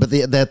one side, but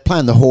they're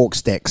playing the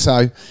Hawks deck.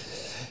 So,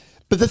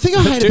 but the thing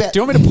I hate about... Do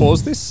you want me to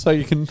pause this so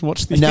you can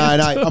watch the No,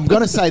 I'm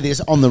going to say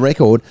this on the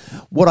record.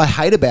 What I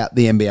hate about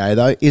the NBA,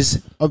 though,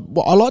 is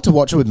I like to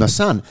watch it with my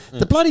son.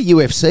 The bloody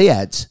UFC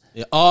ads.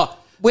 Yeah. Oh,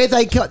 where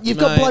you've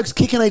got blokes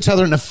kicking each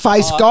other in the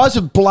face, guys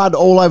with blood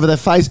all over their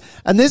face,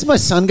 and there's my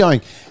son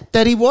going,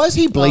 Daddy, why is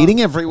he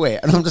bleeding everywhere?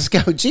 And I'm just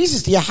going,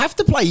 Jesus, do you have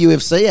to play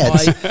UFC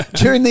ads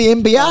during the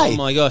NBA? Oh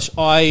my gosh,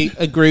 I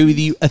agree with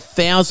you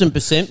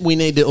 1,000%. We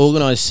need to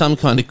organise some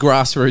kind of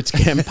grassroots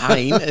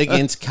campaign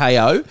against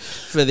KO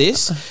for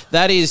this.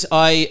 That is,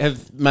 I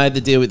have made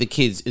the deal with the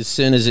kids. As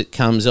soon as it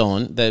comes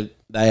on, they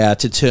are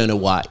to turn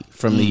away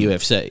from the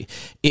UFC.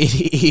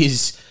 It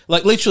is...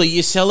 Like, literally,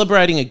 you're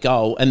celebrating a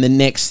goal, and the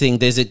next thing,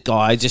 there's a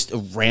guy just a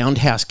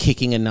roundhouse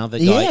kicking another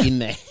guy in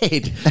the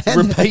head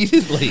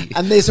repeatedly.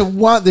 And there's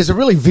a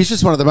really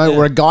vicious one at the moment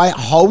where a guy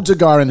holds a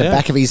guy in the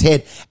back of his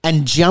head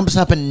and jumps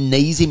up and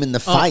knees him in the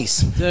face.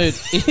 Dude,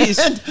 it is...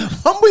 And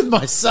I'm with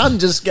my son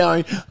just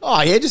going,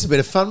 oh, yeah, just a bit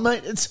of fun,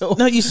 mate. It's all...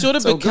 No, you sort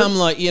of become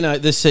like,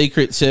 the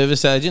Secret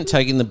Service agent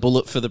taking the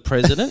bullet for the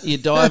president. You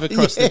dive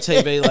across the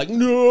TV like,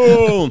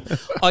 no.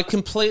 I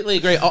completely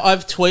agree.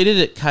 I've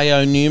tweeted at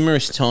KO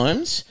numerous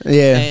times.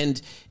 Yeah.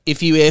 And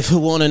if you ever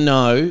want to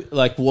know,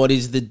 like, what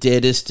is the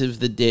deadest of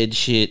the dead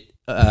shit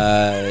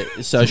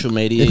social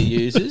media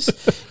users,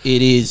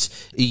 it is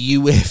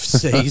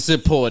UFC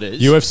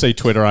supporters. UFC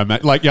Twitter,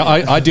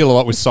 I deal a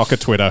lot with soccer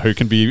Twitter, who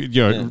can be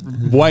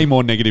way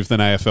more negative than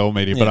AFL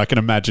media, but I can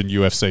imagine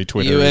UFC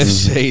Twitter.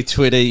 UFC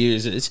Twitter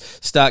users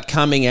start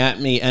coming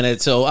at me, and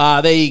it's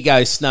all, there you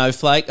go,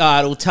 snowflake.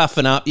 It'll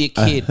toughen up your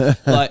kid.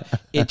 Like,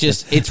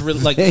 it's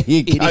really like there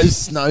you go,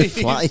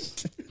 snowflake.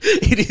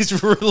 It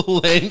is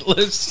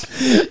relentless.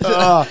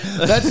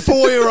 That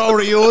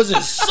 4-year-old of yours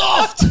is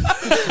soft. Dude,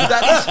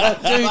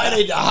 I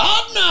need to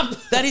harden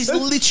up. That is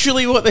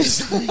literally what they're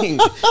saying.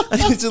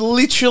 It's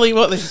literally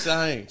what they're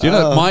saying. Do you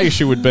know my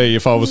issue would be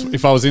if I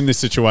was in this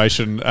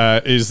situation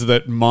is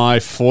that my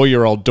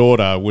 4-year-old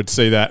daughter would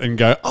see that and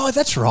go, oh,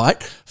 that's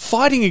right,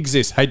 fighting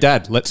exists. Hey,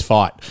 Dad, let's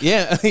fight.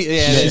 Yeah.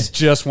 She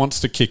just wants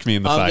to kick me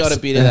in the face. I've got a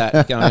bit of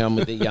that going on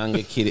with the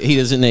younger kid. He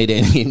doesn't need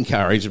any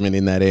encouragement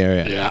in that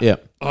area. Yeah.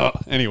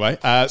 Anyway,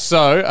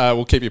 so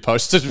we'll keep you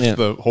posted if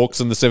the Hawks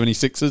and the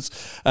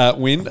 76ers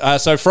win.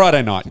 So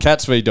Friday night,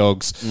 Cats v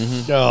Dogs.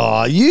 Mm-hmm.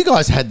 Oh, you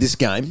guys had this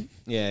game.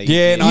 Yeah.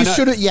 You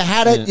should have. You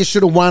had it. You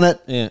should have won it.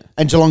 Yeah.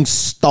 And Geelong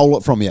stole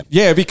it from you.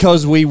 Yeah,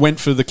 because we went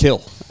for the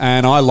kill,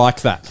 and I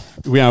like that.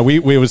 We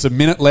was a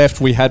minute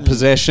left. We had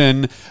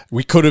possession.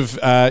 We could have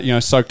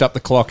soaked up the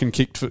clock and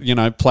kicked.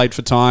 Played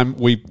for time.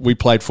 We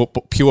played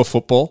football, pure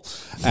football,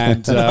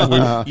 and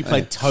you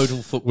played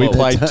total football. We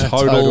played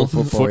total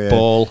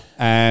football.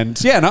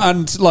 And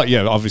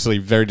obviously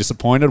very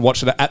disappointed.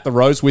 Watched it at the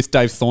Rose with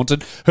Dave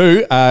Thornton,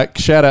 who,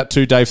 shout out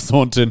to Dave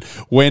Thornton,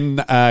 when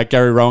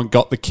Gary Rowan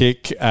got the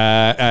kick,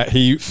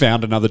 he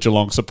found another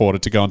Geelong supporter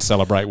to go and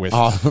celebrate with,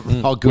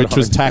 which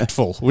was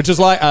tactful. Which is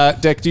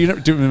like, Deck, do you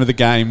remember the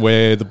game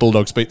where the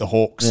Bulldogs beat the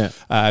Hawks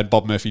and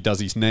Bob Murphy does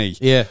his knee?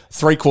 Yeah.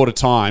 3/4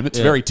 time, it's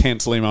very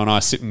tense, Limo and I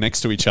sitting next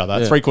to each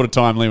other. 3/4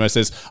 time, Limo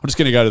says, I'm just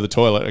going to go to the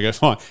toilet. I go,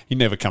 fine. He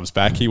never comes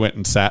back. He went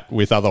and sat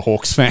with other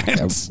Hawks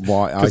fans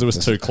because it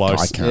was too close.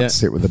 I can't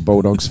sit with a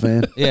Bulldogs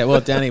fan. Yeah, well,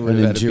 Danny would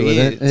have had a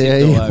beer tipped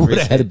he would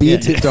have had a beer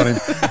tipped on him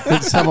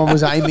if someone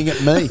was aiming at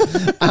me.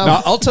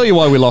 No, I'll tell you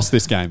why we lost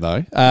this game,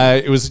 though.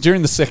 It was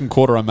during the second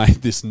quarter I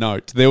made this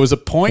note. There was a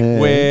point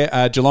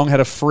where Geelong had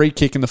a free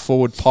kick in the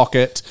forward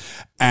pocket,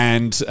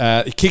 and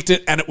he kicked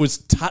it, and it was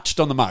touched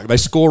on the mark. They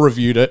score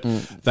reviewed it.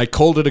 They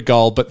called it a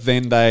goal, but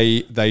then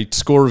they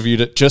score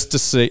reviewed it just to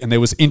see, and there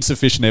was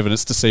insufficient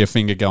evidence to see a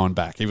finger going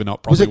back, even though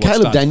it probably Was it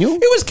Caleb done. Daniel?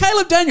 It was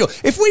Caleb Daniel.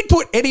 If we'd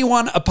put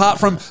anyone apart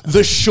from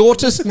the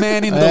shortest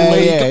man in the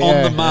league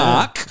on the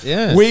mark,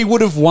 we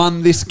would have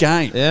won this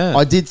game. Yeah.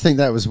 I did think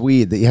that was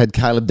weird that you had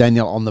Caleb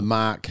Daniel on the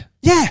mark.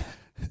 Yeah.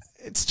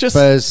 It's just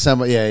for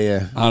some,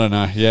 yeah. I don't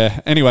know. Yeah.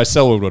 Anyway,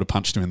 Selwood would have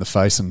punched him in the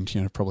face, and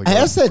probably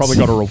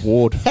got a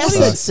reward. How's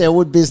that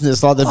Selwood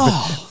business? Like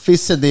the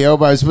fists and the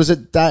elbows. Was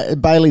it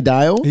Bailey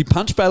Dale? He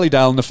punched Bailey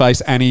Dale in the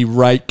face, and he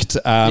raked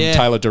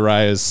Taylor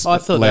Duryer's I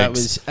thought legs. that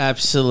was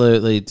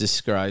absolutely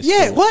disgraceful.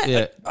 Yeah, what?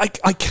 Yeah.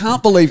 I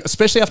can't believe,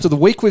 especially after the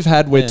week we've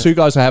had where two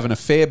guys were having a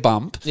fair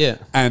bump,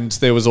 and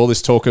there was all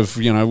this talk of,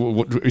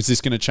 is this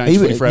going to change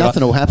forever?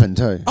 Nothing will happen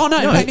too. Oh,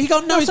 no, mate, he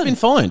got nothing. He's been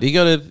fined.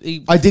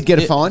 I did get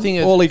a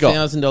fine. All he got.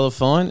 $1,000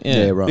 fine.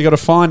 Yeah, right. He got a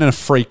fine and a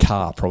free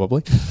car,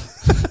 probably,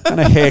 and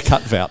a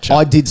haircut voucher.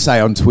 I did say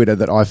on Twitter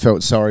that I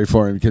felt sorry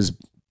for him because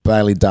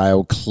Bailey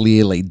Dale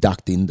clearly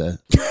ducked into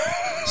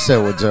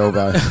Selwood's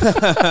elbow.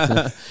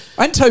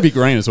 And Toby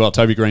Green as well.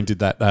 Toby Green did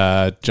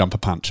that jumper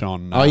punch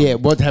on.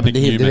 What happened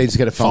to him? Did he just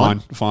get a fine?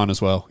 Fine as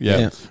well.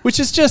 Yeah. Which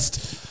is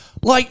just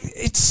like,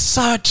 it's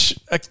such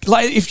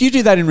if you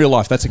do that in real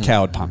life, that's a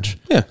coward punch.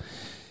 Yeah.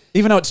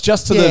 Even though it's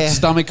just to the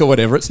stomach or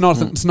whatever, it's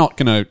not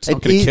gonna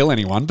kill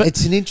anyone. But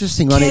it's an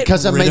interesting one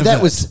because that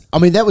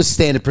was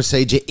standard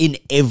procedure in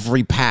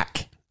every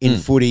pack in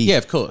footy. Yeah,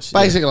 of course.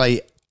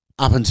 Basically,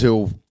 up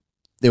until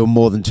there were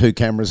more than two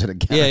cameras at a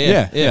game.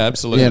 Yeah,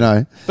 absolutely.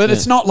 But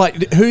it's not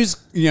like who's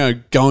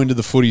going to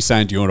the footy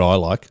saying, "Do you know what I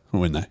like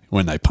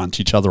when they punch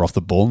each other off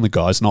the ball and the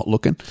guy's not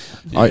looking?"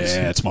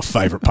 It's my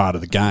favourite part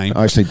of the game.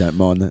 I actually don't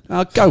mind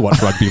that. Go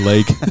watch rugby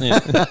league. You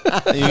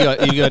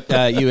got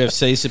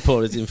UFC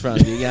supporters in front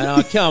of you going,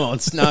 "Oh, come on,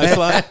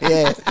 Snowflake!"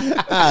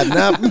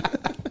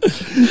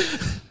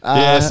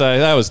 So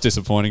that was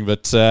disappointing,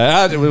 but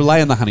we're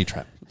laying the honey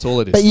trap. That's all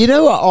it is. But you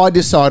know what I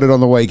decided on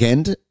the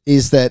weekend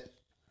is that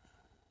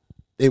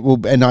it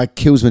will, and it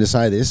kills me to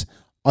say this,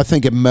 I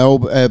think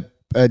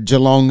a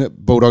Geelong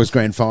Bulldogs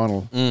grand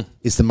final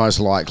is the most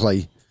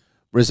likely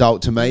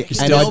result to me.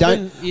 And I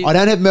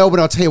don't have Melbourne.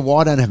 I'll tell you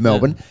why I don't have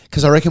Melbourne,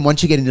 because I reckon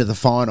once you get into the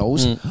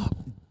finals,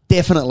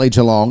 definitely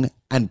Geelong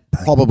and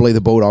probably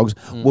the Bulldogs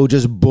will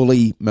just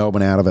bully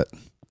Melbourne out of it.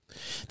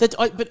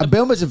 But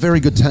Melbourne's a very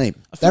good team.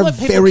 They're like a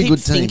very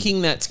good team.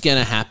 Thinking that's going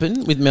to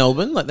happen with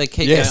Melbourne. Like they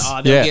keep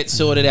going, they'll get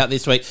sorted out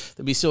this week.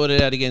 They'll be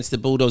sorted out against the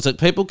Bulldogs. Like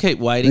people keep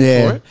waiting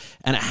for it,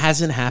 and it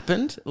hasn't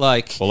happened. Well,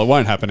 it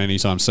won't happen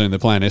anytime soon. They're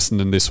playing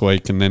Essendon this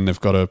week, and then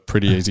they've got a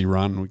pretty easy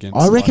run against.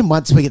 I reckon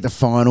once we get the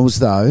finals,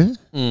 though,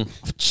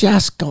 I've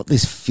just got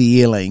this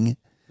feeling.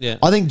 Yeah,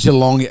 I think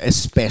Geelong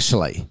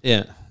especially.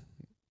 Yeah,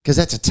 because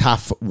that's a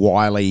tough,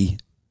 wily,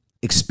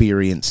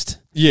 experienced.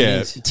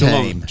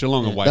 Team.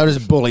 Geelong away. They'll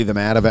just bully them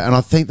out of it, and I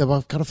think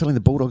I've got a feeling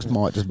the Bulldogs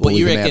might just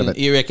bully them out of it.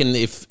 You reckon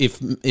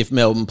if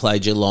Melbourne play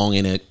Geelong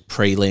in a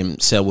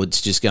prelim,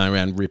 Selwood's just going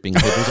around ripping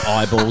people's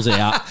eyeballs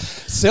out?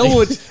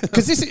 Selwood,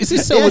 because is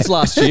this Selwood's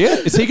last year?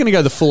 Is he going to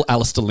go the full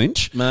Alistair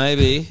Lynch?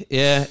 Maybe,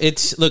 yeah.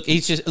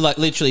 He's just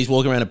literally he's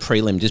walking around a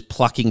prelim, just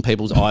plucking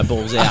people's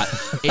eyeballs out.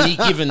 Any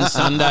given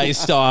Sunday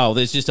style,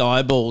 there's just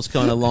eyeballs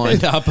kind of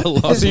lined up a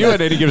lot. So you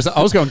had any given?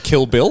 I was going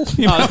Kill Bill.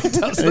 Isn't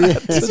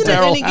it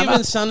any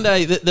given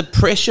Sunday? The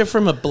pressure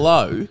from a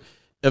blow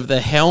of the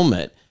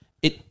helmet,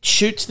 it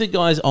shoots the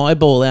guy's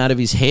eyeball out of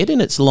his head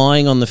and it's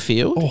lying on the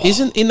field.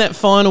 Isn't in that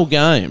final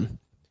game?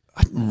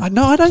 I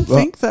don't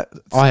think that.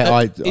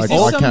 I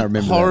can't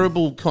remember.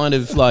 Horrible kind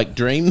of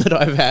dream that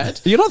I've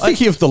had. You're not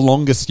thinking of The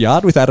Longest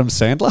Yard with Adam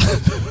Sandler?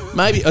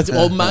 Maybe,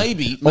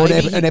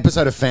 maybe an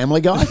episode of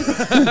Family Guy.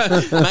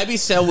 Maybe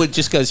Selwood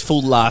just goes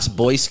full Last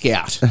Boy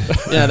Scout.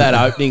 That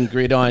opening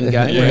gridiron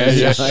game where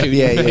he's just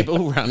shooting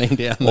people running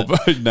down.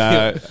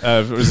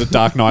 It was a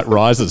Dark Knight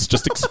Rises.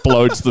 Just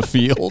explodes the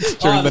field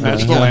during the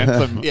national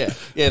anthem.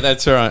 Yeah,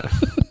 that's right.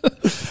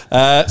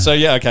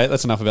 Okay,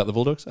 that's enough about the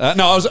Bulldogs.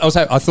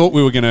 I thought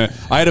we were going to.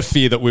 I had a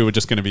fear that we were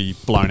just going to be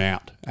blown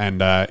out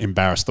and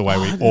embarrassed the way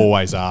we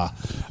always are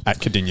at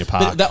Cardinia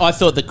Park. But I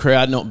thought the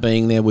crowd not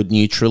being there would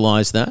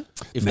neutralise that.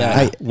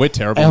 We're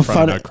terrible in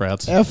front of no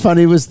crowds. How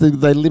funny was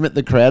they limit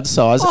the crowd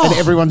size and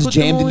everyone's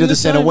jammed into the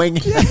centre wing.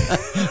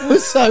 It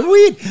was so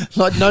weird.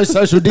 Like no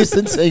social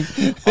distancing.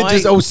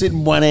 Just all sit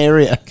in one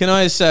area. Can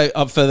I say,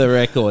 for the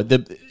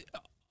record,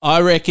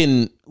 I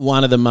reckon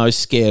one of the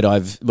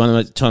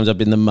times I've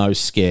been the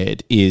most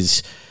scared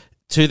is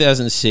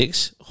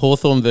 2006,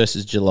 Hawthorn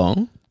versus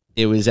Geelong.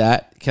 It was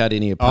at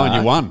Cardinia Park. Oh,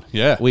 and you won,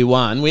 yeah. We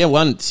won. We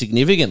won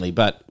significantly,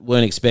 but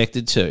weren't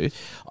expected to.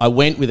 I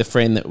went with a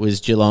friend that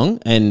was Geelong,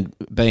 and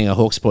being a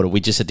Hawk supporter,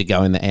 we just had to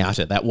go in the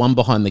outer. That one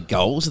behind the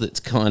goals that's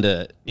kind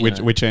of...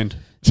 Which end?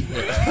 The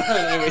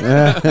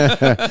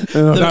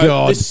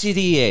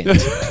city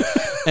end.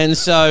 And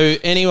so,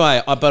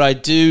 anyway, but I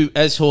do,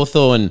 as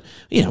Hawthorn,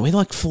 we're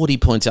like 40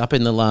 points up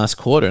in the last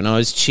quarter, and I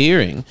was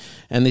cheering,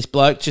 and this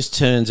bloke just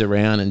turns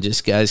around and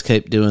just goes,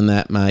 keep doing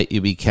that, mate.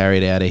 You'll be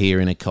carried out of here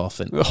in a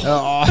coffin.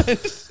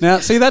 Now,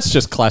 see, that's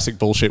just classic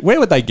bullshit. Where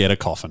would they get a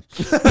coffin?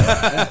 You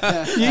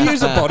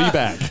use a body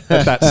bag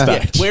at that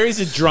stage. Where is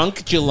a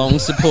drunk Geelong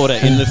supporter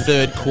in the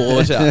third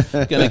quarter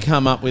going to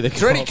come up with a coffin?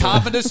 Is there any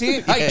carpenters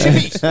here?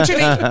 Hey,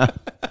 Chippy!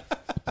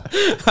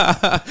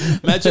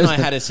 Imagine I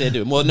had said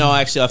to him, well, no,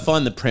 actually, I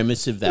find the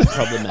premise of that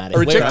problematic. I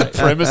reject the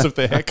premise of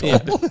the heckle.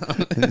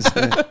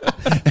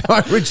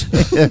 I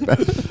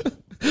reject.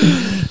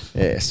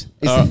 Yes.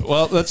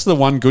 Well, that's the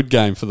one good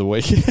game for the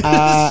week.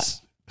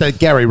 The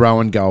Gary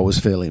Rowan goal was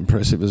fairly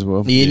impressive as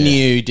well. You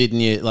knew, didn't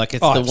you? Like,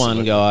 it's the absolutely.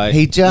 one guy.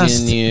 He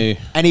just You knew.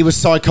 And he was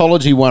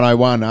psychology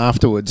 101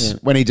 afterwards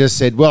when he just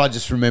said, well, I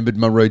just remembered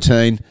my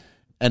routine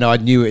and I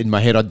knew it in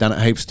my head. I'd done it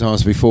heaps of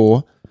times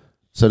before.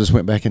 So I just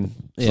went back and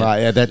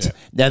now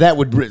that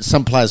would,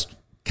 some players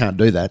can't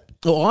do that.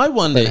 Well, I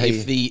wonder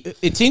if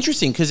it's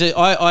interesting because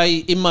I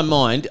in my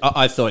mind,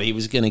 I thought he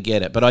was going to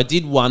get it, but I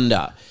did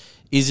wonder,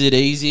 is it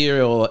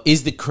easier or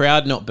is the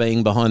crowd not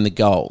being behind the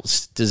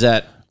goals? Is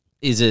it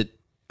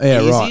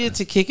easier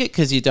to kick it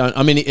because you don't?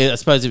 I mean, I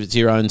suppose if it's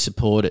your own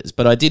supporters,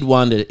 but I did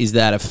wonder, is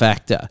that a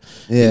factor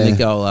in the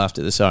goal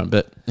after the siren?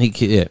 But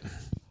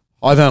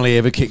I've only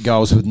ever kicked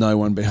goals with no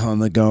one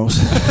behind the goals,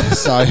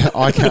 so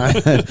I can't.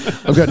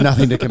 I've got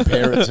nothing to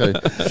compare it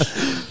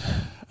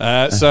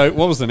to. So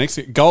what was the next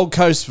thing? Gold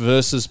Coast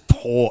versus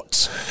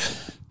Port.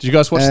 Did you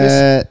guys watch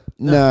this?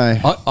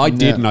 No. I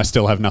did, and I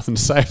still have nothing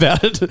to say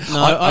about it.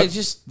 No,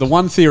 the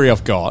one theory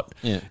I've got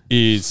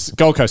is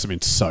Gold Coast have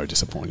been so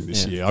disappointing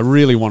this year. I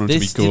really want them to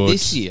be good.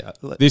 This year?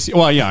 Well,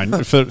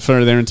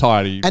 for their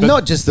entirety. And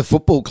not just the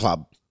football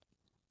club.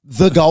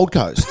 The Gold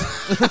Coast.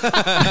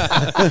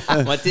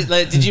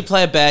 Did you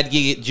play a bad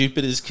gig at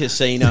Jupiter's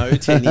Casino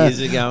 10 years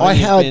ago?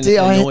 You've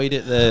been annoyed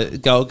at the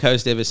Gold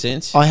Coast ever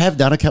since? I have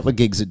done a couple of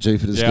gigs at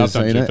Jupiter's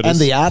Casino and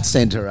the Arts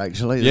Centre,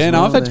 actually.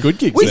 I've had good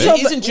gigs Which there.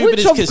 Isn't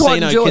Jupiter's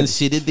Casino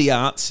considered the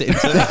Arts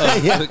Centre of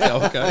the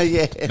Gold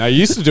Coast? No, you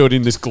used to do it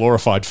in this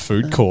glorified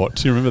food court.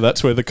 Do you remember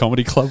that's where the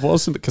comedy club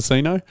was in the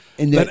casino?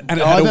 And it had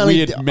a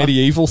weird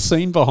medieval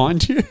scene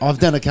behind you. I've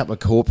done a couple of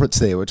corporates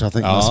there, which I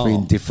think must be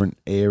in different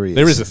areas.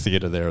 There is a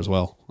theatre there as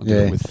well. For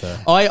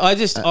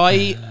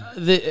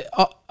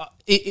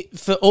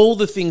all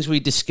the things we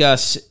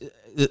discuss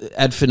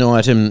ad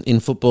infinitum in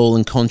football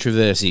and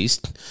controversies,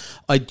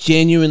 I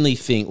genuinely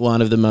think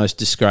one of the most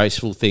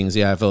disgraceful things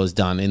the AFL has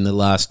done in the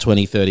last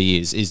 20, 30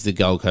 years is the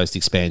Gold Coast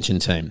expansion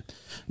team.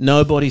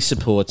 Nobody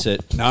supports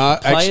it. No,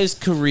 players'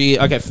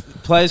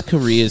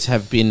 careers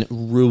have been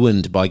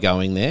ruined by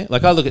going there.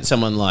 Like, I look at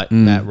someone like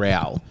Matt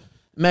Rowell.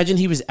 Imagine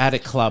he was at a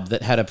club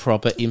that had a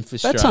proper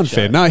infrastructure. That's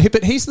unfair. No,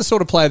 but he's the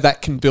sort of player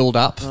that can build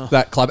up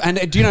that club.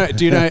 And do you know?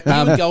 You're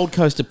a Gold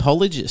Coast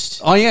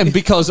apologist. I am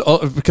because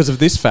of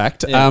this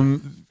fact.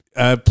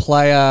 A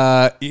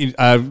player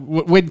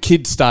when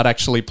kids start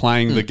actually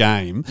playing the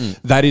game,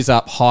 that is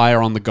up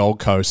higher on the Gold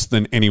Coast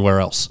than anywhere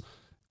else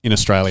in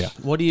Australia,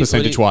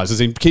 percentage-wise. As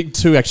in,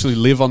 kids who actually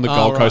live on the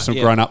Gold Coast and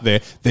have grown up there,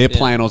 they're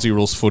playing Aussie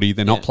rules footy.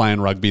 They're not playing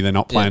rugby. They're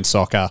not playing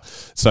soccer.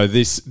 So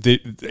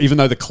even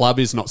though the club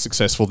is not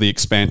successful, the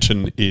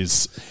expansion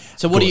is.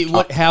 So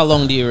how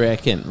long do you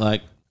reckon?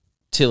 Like,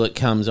 till it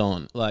comes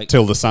on, like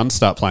till the Suns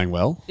start playing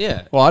well.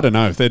 Yeah. Well, I don't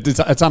know.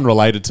 It's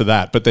unrelated to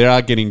that, but they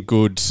are getting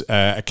good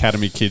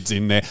academy kids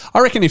in there.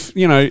 I reckon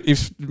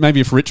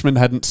if Richmond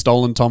hadn't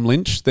stolen Tom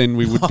Lynch, then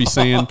we would be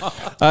seeing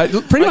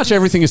pretty much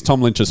everything is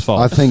Tom Lynch's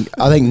fault. I think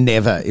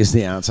never is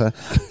the answer.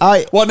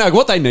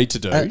 What they need to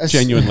do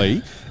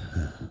genuinely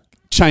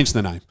change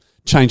the name,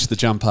 change the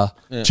jumper,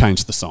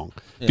 change the song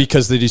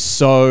because it is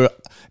so.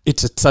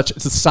 The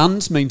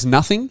Suns means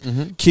nothing.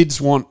 Mm-hmm. Kids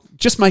want.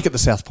 Just make it the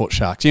Southport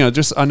Sharks.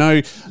 I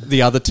know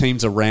the other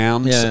teams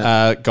around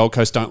Gold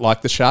Coast don't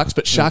like the Sharks,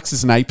 but Sharks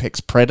is an apex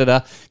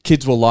predator.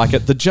 Kids will like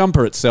it. The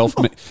jumper itself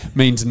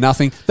means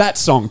nothing. That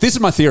song, this is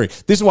my theory.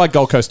 This is why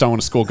Gold Coast don't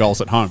want to score goals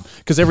at home.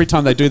 Because every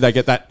time they do, they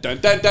get that dun,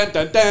 dun, dun,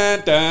 dun,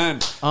 dun, dun.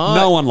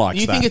 No one likes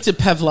that. You think it's a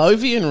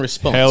Pavlovian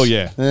response? Hell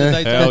yeah.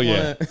 Hell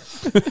yeah.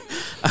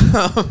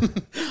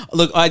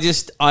 Look, I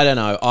don't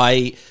know.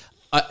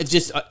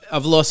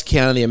 I've lost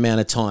count of the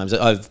amount of times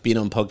that I've been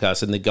on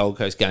podcasts and the Gold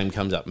Coast game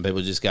comes up and people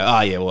just go,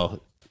 oh, yeah,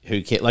 well,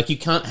 who cares? Like, you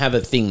can't have a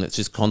thing that's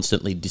just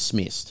constantly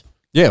dismissed.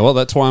 Yeah, well,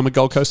 that's why I'm a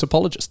Gold Coast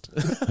apologist.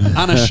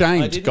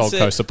 Unashamed Gold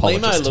Coast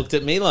apologist. Limo looked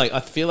at me like, I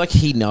feel like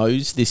he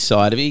knows this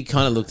side of it. He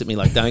kind of looked at me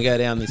like, don't go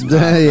down this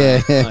path.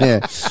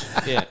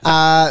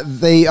 I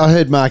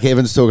heard Mark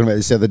Evans talking about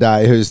this the other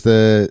day, who's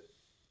the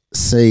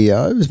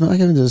CEO. Is Mark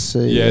Evans the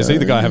CEO? Yeah, is he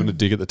the guy having a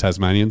dig at the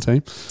Tasmanian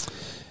team?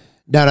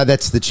 No,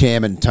 that's the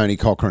chairman, Tony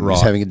Cochrane,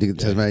 who's having a dig at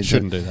the Tasmanian.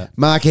 Shouldn't do that.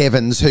 Mark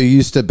Evans, who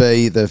used to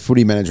be the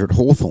footy manager at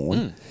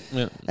Hawthorn,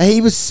 he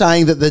was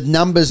saying that the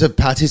numbers of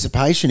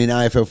participation in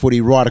AFL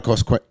footy right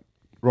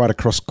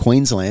across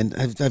Queensland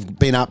have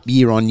been up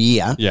year on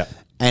year. Yeah.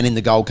 and in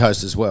the Gold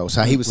Coast as well.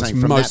 So he was saying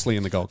mostly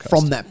in the Gold Coast.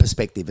 From that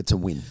perspective, it's a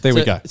win. There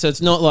we go. So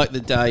it's not like the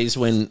days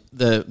when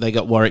they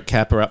got Warwick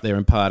Capper up there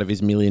and part of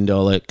his $1 million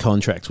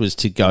contract was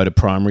to go to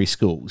primary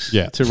schools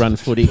to run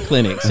footy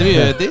clinics. Have you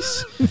heard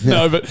this?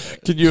 No, but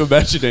can you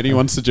imagine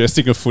anyone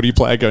suggesting a footy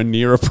player go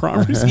near a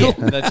primary school?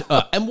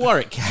 And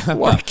Warwick Capper.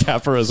 Warwick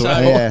Capper as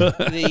well.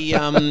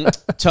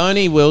 The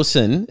Tony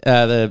Wilson,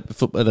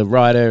 the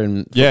writer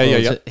and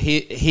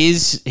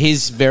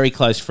his very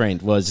close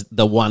friend was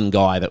the one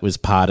guy that was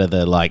part of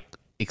the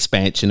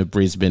expansion of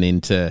Brisbane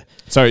into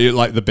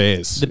like the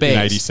Bears in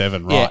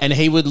 87, right? Yeah, and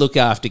he would look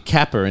after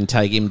Capper and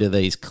take him to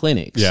these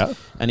clinics. Yeah,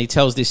 and he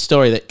tells this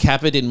story that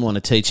Capper didn't want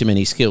to teach him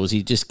any skills.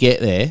 He'd just get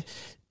there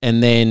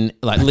and then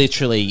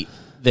literally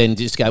then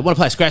just go, want to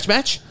play a scratch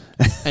match?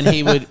 And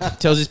he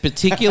tells this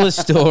particular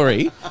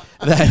story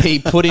that he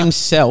put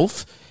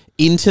himself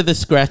into the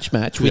scratch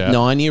match with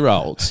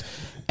 9-year-olds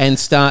and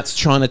starts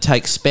trying to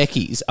take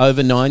speckies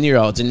over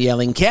 9-year-olds and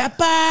yelling,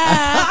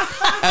 Kappa!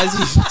 as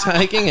he's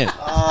taking it.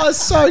 Oh,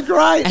 it's so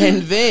great.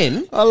 And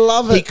then I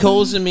love it. He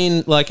calls them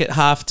in at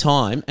half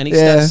time and he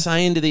starts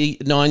saying to the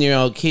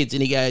 9-year-old kids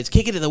and he goes,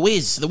 kick it to the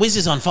Wiz. The Wiz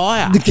is on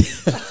fire.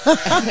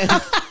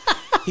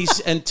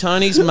 and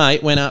Tony's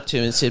mate went up to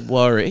him and said,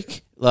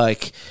 Warwick,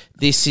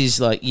 this is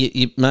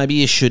maybe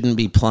you shouldn't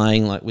be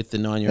playing with the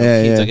 9-year-old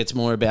kids. It's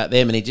more about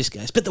them. And he just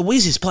goes, but the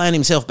Wiz is playing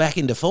himself back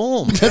into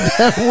form.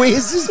 The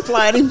Wiz is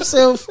playing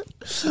himself.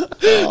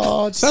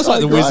 Oh, it sounds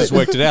like the Wiz has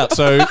worked it out.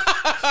 So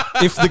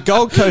if the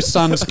Gold Coast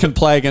Suns can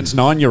play against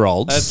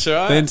 9-year-olds, that's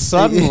right. Then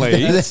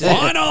suddenly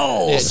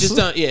finals.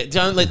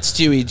 Don't let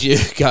Stewie Jew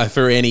go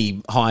for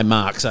any high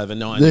marks over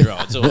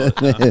 9-year-olds.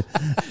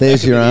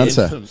 There's your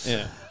answer.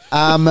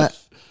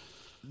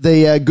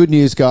 The good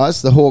news,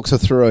 guys, the Hawks are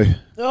through.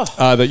 So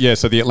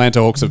the Atlanta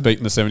Hawks have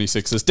beaten the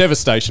 76ers.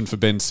 Devastation for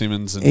Ben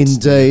Simmons and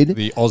indeed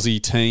the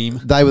Aussie team.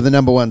 They were the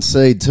number one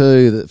seed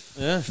too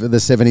for the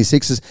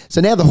 76ers. So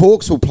now the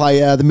Hawks will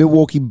play the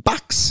Milwaukee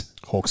Bucks.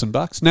 Hawks and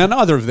Bucks. Now,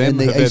 neither of them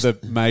have ever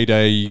made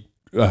I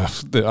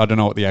don't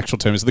know what the actual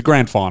term is, the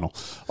grand final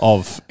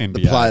of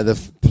NBA. The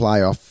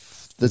playoff.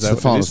 That's the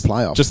finals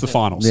playoff. Just the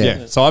finals,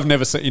 yeah. So I've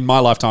never seen, in my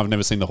lifetime, I've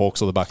never seen the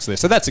Hawks or the Bucks there.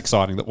 So that's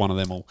exciting that one of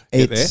them will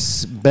get there.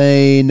 It's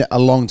been a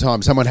long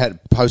time. Someone had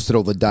posted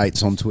all the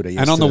dates on Twitter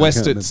yesterday. And on the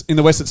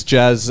West, it's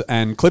Jazz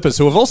and Clippers,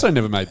 who have also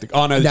never made the...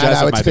 Oh, no, the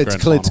Jazz have made the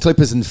grand final. It's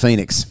Clippers and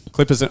Phoenix.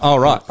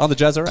 Right. Oh, the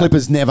Jazz are out.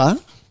 Clippers never.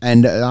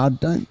 And I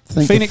don't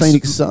think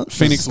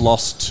Phoenix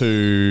lost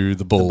to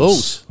the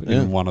Bulls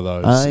in one of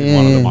those,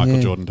 one of the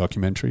Michael Jordan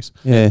documentaries.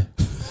 Yeah.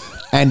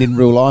 And in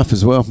real life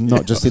as well,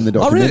 not just in the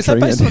documentary. Oh, really? Is that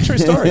based on a true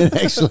story?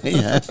 Actually,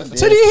 yeah.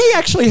 So did he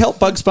actually help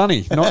Bugs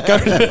Bunny not go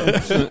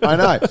to... I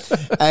know.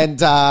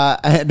 And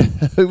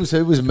who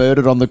was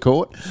murdered on the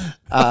court?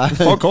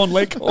 Foghorn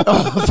Leghorn.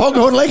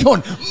 Foghorn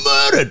Leghorn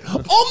murdered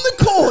on the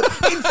court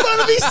in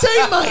front of his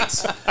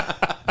teammates.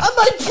 And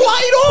they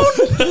played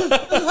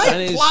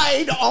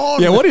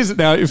on. Yeah, what is it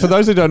now? For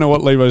those who don't know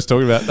what Levo's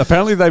talking about,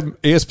 apparently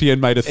ESPN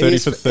made a 30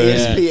 for 30.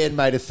 ESPN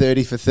made a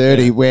 30 for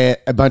 30 where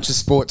a bunch of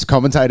sports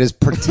commentators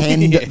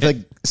pretend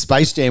the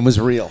Space Jam was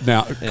real.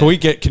 Now,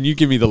 can you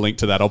give me the link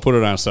to that? I'll put it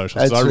on our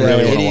socials. I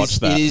really want to watch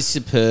that. It is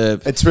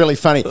superb. It's really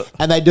funny.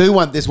 And they do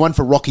there's one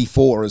for Rocky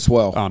 4 as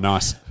well. Oh,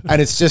 nice. And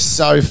it's just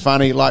so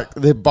funny,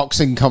 the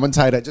boxing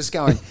commentator just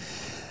going,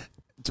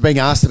 being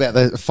asked about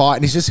the fight,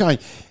 and he's just going,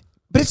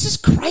 but it's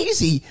just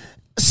crazy.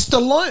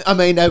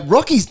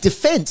 Rocky's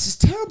defense is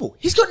terrible.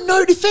 He's got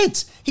no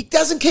defense. He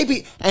doesn't keep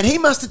it, and he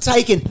must have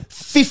taken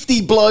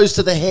 50 blows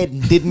to the head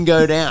and didn't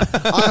go down.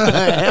 I don't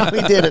know how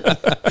he did it.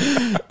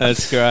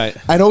 That's great.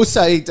 And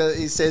also,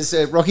 he says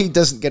Rocky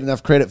doesn't get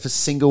enough credit for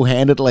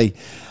single-handedly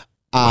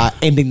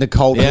ending the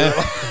Cold War.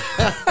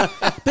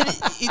 But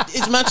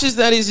as much as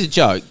that is a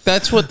joke,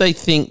 that's what they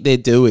think they're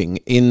doing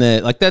in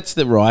the that's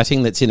the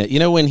writing that's in it. You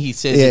know, when he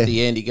says at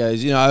the end, he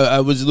goes, I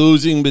was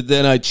losing, but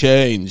then I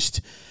changed.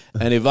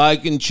 And if I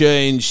can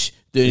change,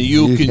 then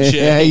you can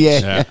change.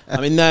 Yeah.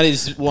 I mean, that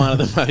is one of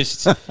the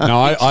most. No,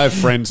 I have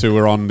friends who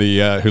were on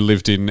who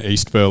lived in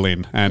East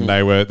Berlin, and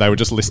they were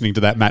just listening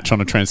to that match on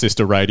a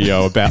transistor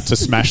radio, about to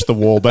smash the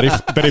wall. But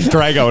if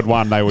Drago had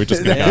won, they were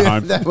just going to go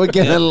home. They were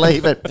going to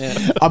leave it.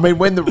 Yeah. I mean,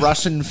 when the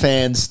Russian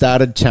fans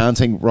started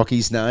chanting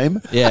Rocky's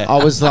name,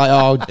 I was like,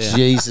 "Oh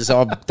Jesus,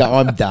 I'm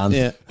done.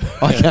 Yeah.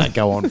 I can't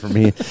go on from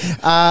here."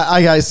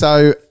 Okay,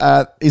 so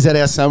is that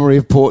our summary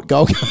of Port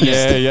Gold Coast?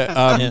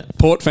 Yeah.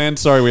 Port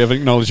fans, sorry, we haven't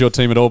acknowledged your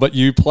team at all, but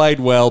you played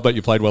well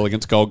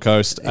against Gold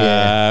Coast.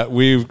 Yeah.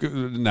 We're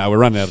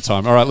running out of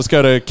time. All right, let's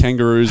go to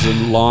Kangaroos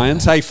and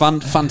Lions. Hey,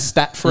 fun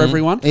stat for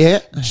everyone. Yeah.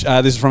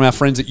 This is from our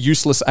friends at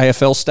Useless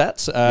AFL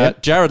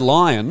Stats. Jared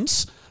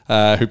Lyons,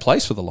 who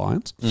plays for the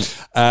Lions,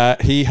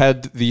 he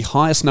had the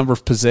highest number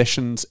of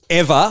possessions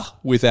ever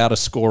without a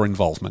score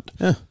involvement.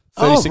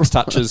 36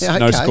 touches,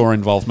 no score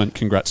involvement.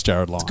 Congrats,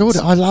 Jared Lyons. Good.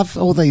 I love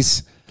all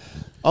these.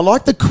 I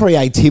like the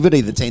creativity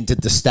that's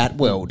entered the stat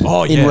world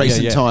in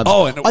recent times.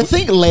 Oh, and I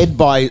think led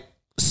by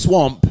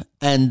Swamp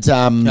and Jay.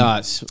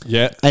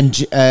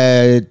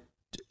 The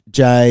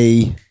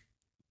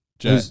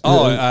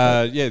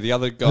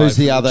other guy. Who's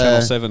the from other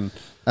Channel 7?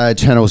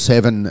 Channel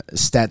 7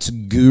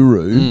 stats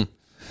guru.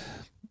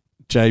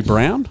 Jay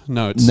Brown?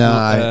 No, it's No.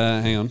 not.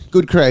 Hang on.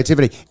 Good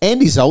creativity.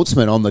 Andy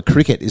Zoltzman on the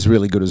cricket is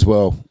really good as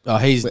well. Oh,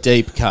 he's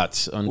deep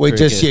cuts on We're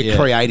cricket. just your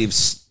creative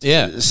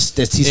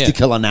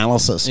statistical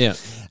analysis. Yeah.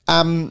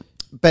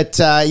 But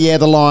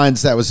the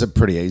Lions, that was a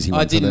pretty easy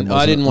one. I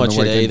didn't watch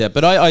it either,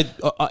 but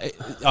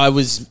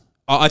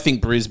I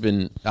think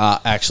Brisbane are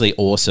actually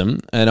awesome,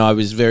 and I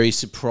was very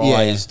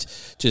surprised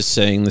just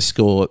seeing the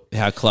score,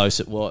 how close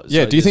it was.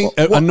 Yeah, do you think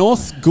are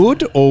North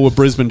good, or were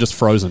Brisbane just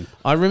frozen?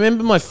 I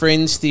remember my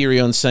friend's theory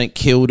on St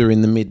Kilda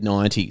in the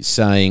mid-90s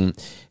saying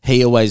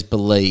he always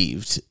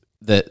believed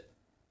that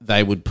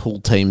they would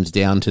pull teams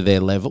down to their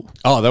level.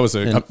 Oh, that was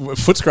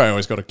Footscray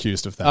always got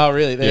accused of that. Oh,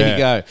 really? There you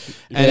go.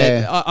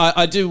 And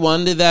I do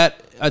wonder that.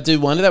 I do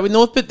wonder that with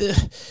North, but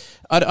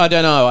I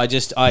don't know. I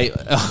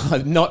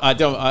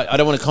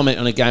don't want to comment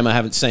on a game I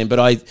haven't seen, but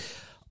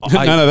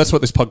no, that's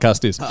what this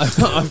podcast is.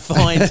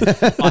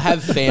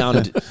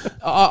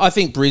 I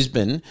think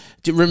Brisbane.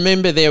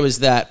 Remember, there was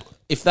that.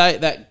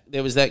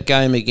 There was that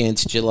game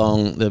against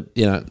Geelong,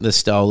 the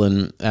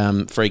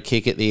stolen free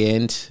kick at the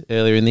end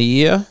earlier in the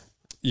year.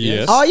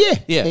 Yes. Oh,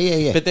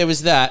 yeah. But there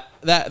was that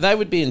they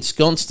would be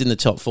ensconced in the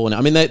top four now.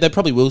 I mean, they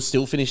probably will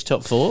still finish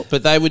top four,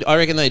 but I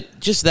reckon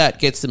that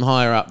gets them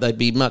higher up. They'd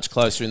be much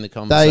closer in the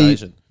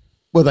conversation.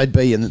 They'd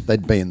be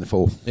in the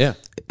four. Yeah.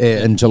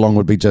 And Geelong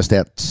would be just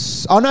out.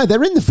 Oh, no,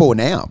 they're in the four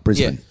now,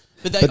 Brisbane.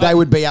 Yeah. But they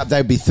would be up.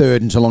 They'd be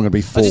third, and Geelong would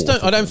be fourth.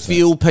 I don't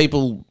feel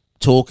people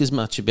talk as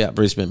much about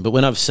Brisbane, but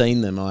when I've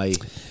seen them, I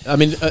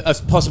mean,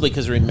 possibly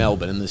because we're in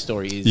Melbourne and the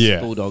story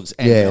is Bulldogs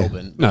and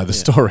Melbourne. No,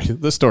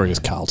 the story is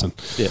Carlton.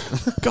 Yeah.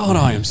 God,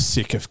 I am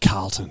sick of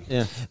Carlton.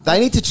 Yeah.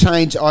 They need to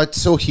change. I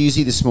saw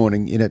Hughesy this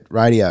morning in at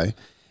radio,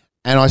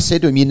 and I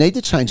said to him, you need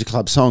to change a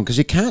club song because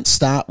you can't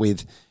start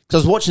with, because I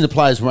was watching the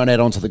players run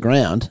out onto the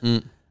ground,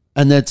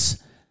 and that's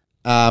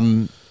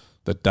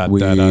The da, we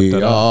da, da, da,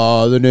 da.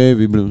 are the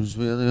Navy Blues.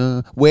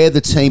 We're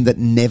the team that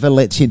never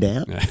lets you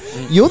down.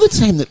 You're the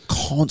team that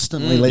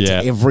constantly lets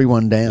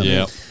everyone down.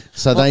 Yeah.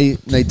 So they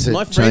need to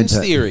My change friend's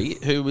that. theory,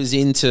 who was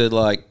into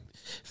like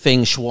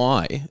Feng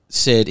Shui,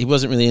 said he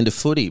wasn't really into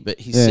footy,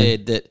 but he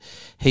said that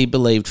he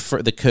believed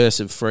the curse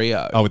of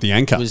Freo. Oh, with the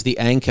anchor. Was the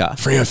anchor.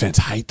 Freo fans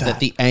hate that.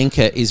 That the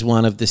anchor is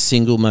one of the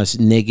single most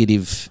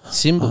negative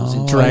symbols.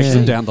 It drags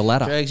them down the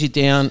ladder. Drags you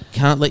down,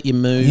 can't let you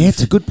move. Yeah,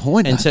 it's a good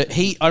point. And mate. so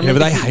I but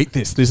they hate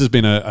this. This has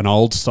been an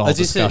old style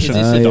discussion.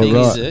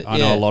 Is it? I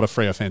know a lot of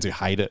Freo fans who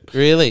hate it.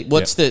 Really?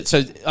 What's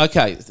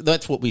okay,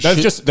 that's what we they've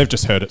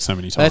just heard it so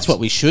many times. That's what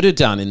we should have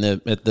done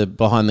at the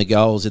behind the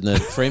goals in the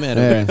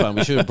Fremantle Grand Final.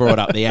 We should have brought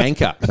up the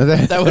anchor.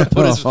 That would have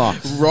put us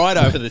right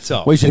over the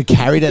top. We should have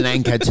carried an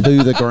anchor to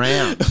the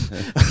ground.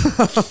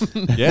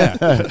 Yeah.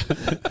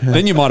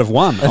 Then you might have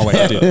won. Oh,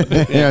 wait, you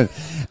did.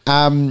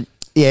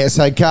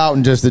 So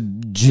Carlton just a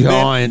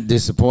giant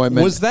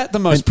disappointment. Was that the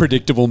most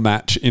predictable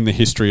match in the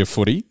history of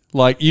footy?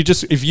 Like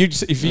if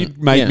you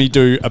made me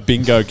do a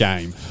bingo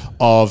game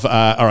of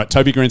all right,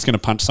 Toby Green's going to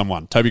punch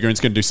someone. Toby Green's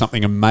going to do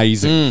something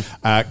amazing.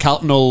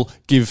 Carlton will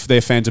give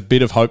their fans a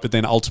bit of hope, but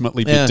then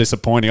ultimately be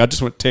disappointing. I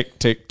just went tick,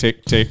 tick,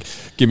 tick, tick.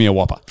 Give me a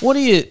whopper. What do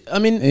you? I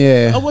mean,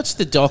 I watched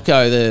the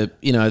doco,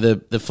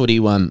 the footy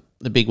one,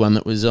 the big one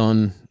that was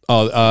on.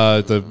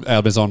 The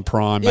Amazon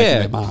Prime making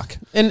their mark.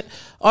 And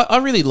I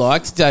really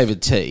liked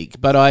David Teague,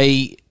 but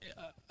I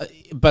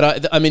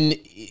mean,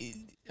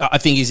 I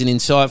think he's an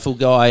insightful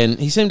guy, and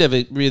he seemed to have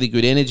a really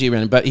good energy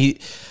around him. But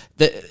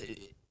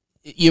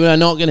you are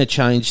not going to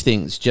change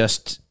things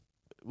just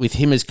with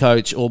him as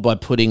coach or by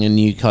putting a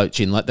new coach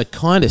in. Like the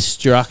kind of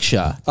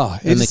structure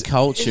and the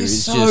culture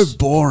is so just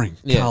boring.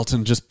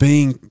 Carlton just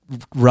being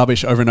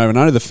rubbish over and over. And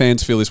I know the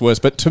fans feel this worse,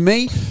 but to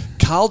me,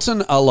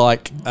 Carlton are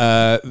like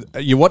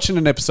you're watching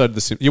an episode of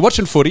The Simpsons. You're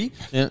watching footy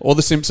or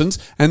The Simpsons,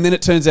 and then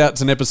it turns out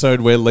it's an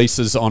episode where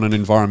Lisa's on an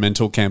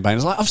environmental campaign.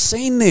 It's like, I've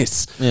seen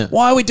this. Yeah.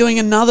 Why are we doing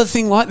another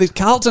thing like this?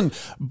 Carlton,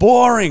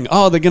 boring.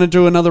 Oh, they're going to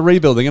do another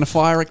rebuild. They're going to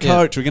fire a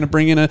coach. We're going to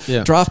bring in a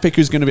draft pick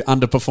who's going to be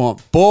underperform.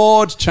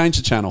 Bored. Change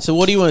the channel. So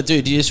what do you want to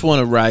do? Do you just want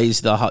to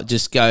raise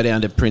just go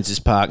down to Princes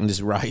Park and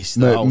just raise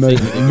the whole thing?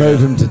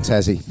 Move him to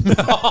Tassie.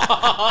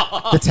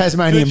 The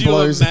Tasmanian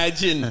Blues.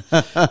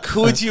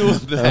 Could you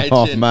imagine?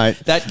 Oh, mate.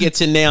 That gets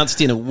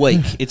announced in a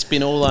week. It's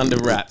been all under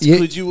wraps. Yeah.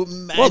 Could you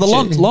imagine? Well, the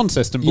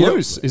Launceston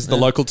Blues is the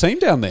local team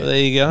down there. There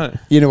you go.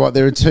 You know what?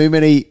 There are too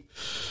many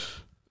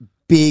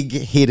big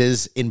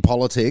hitters in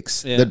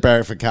politics that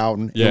barrack for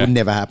Carlton. It would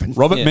never happen.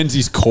 Robert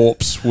Menzies'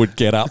 corpse would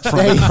get up from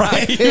the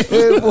grave.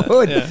 It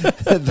would.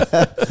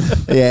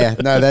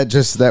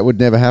 That would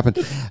never happen.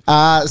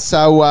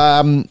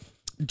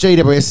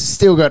 GWS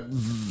still got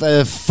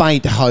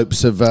faint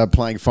hopes of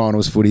playing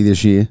finals footy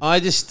this year.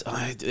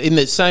 In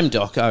the same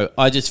doco,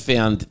 I just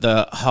found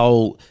the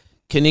whole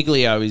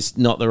Caniglio is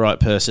not the right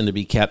person to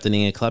be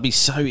captaining a club. He's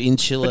so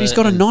insular. But he's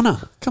got a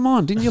nonna. Come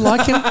on, didn't you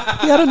like him?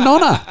 He had a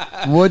nonna.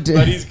 But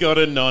he's got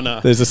a nonna.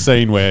 There's a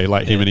scene where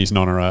him and his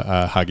nonna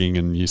are hugging,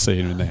 and you see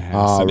him in their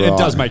house. It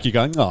does make you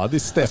go,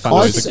 this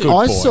Stefano is a good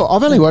boy.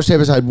 I've only watched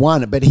episode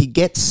 1, but he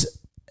gets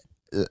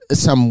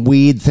some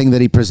weird thing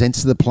that he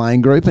presents to the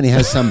playing group, and he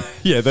has some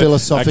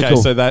philosophical. Okay,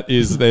 so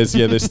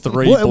there's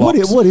three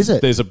blocks. What is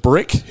it? There's a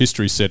brick.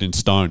 History set in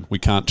stone. We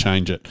can't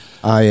change it.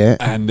 Oh yeah.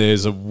 And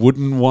there's a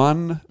wooden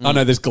one. Oh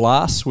no, there's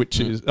glass, which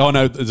is. Oh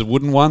no, there's a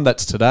wooden one.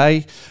 That's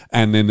today.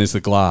 And then there's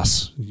the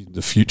glass.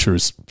 The future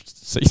is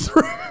see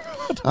through.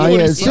 Oh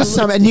yeah, it's just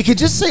some, and you could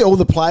just see all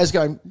the players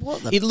going.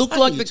 What the It looked fuck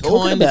like are you the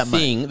talking kind about, of mate?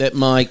 thing that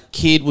my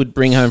kid would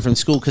bring home from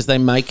school because they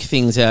make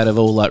things out of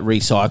all like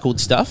recycled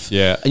stuff.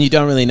 Yeah. And you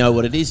don't really know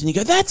what it is. And you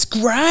go, that's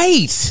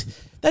great.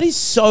 That is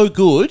so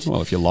good.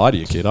 Well, if you lie to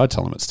your kid, I'd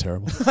tell him it's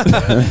terrible.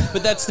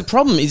 But that's the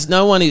problem is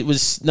no one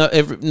is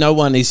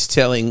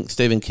telling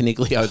Stephen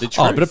Caniglio the truth.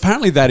 Oh, but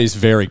apparently that is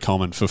very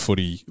common for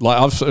footy.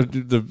 Like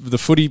the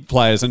footy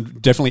players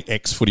and definitely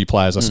ex-footy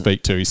players I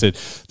speak to. He said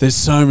there's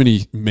so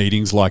many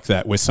meetings like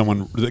that where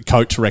the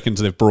coach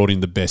reckons they've brought in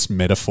the best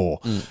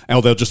metaphor,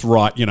 or they'll just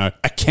write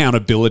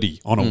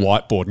accountability on a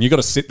whiteboard, and you've got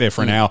to sit there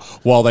for an hour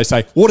while they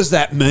say, "What does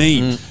that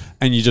mean?"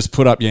 And you just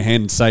put up your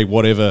hand and say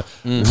whatever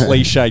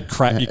cliched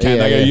crap you can.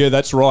 They go, yeah,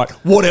 that's right.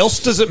 What else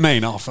does it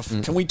mean? Oh,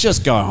 can we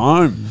just go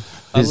home?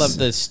 I love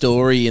the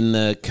story in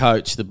the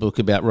Coach, the book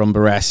about Ron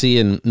Barassi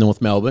in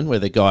North Melbourne, where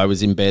the guy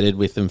was embedded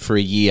with them for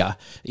a year.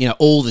 You know,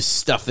 all the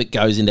stuff that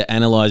goes into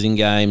analysing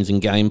games and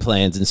game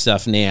plans and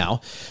stuff now.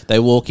 They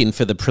walk in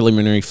for the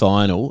preliminary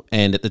final,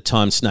 and at the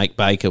time, Snake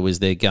Baker was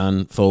their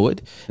gun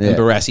forward. Yeah. And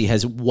Barassi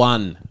has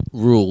one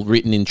rule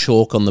written in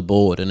chalk on the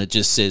board, and it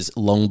just says,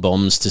 long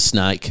bombs to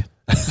Snake.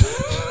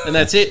 And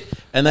that's it.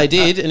 And they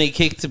did, and he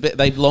kicked.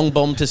 They long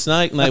bombed to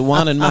Snake, and they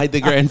won and made the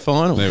grand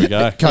final. There we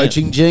go.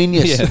 Coaching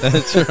genius. Yeah,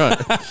 that's right.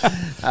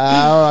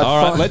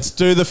 All right, let's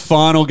do the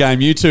final game.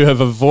 You two have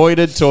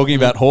avoided talking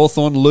about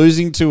Hawthorn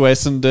losing to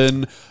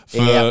Essendon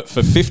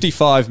for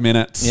 55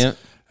 minutes. Yeah.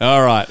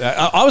 All right.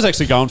 I was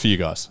actually going for you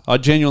guys. I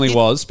genuinely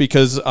was,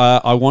 because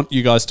I want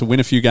you guys to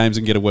win a few games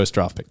and get a worse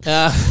draft pick.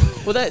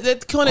 Well, that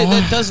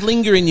does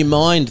linger in your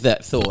mind,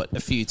 that thought, a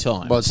few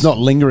times. Well, it's not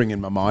lingering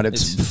in my mind.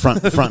 It's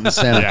front and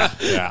centre.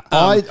 Yeah.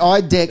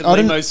 I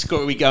Limo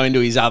we go into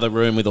his other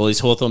room with all his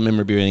Hawthorn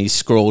memorabilia, and he's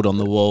scrawled on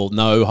the wall,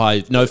 no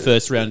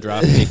first round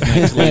draft pick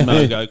makes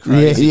Limo go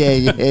crazy.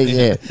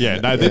 Yeah. Yeah,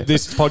 no,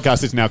 this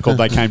podcast is now called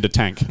They Came to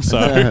Tank.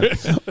 So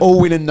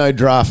All win and no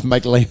draft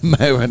make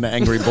Limo an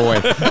angry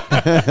boy.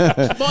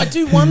 But I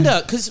do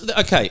wonder, because,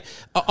 okay,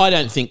 I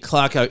don't think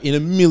Clarko in a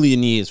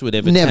million years would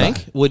ever Never.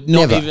 tank. Would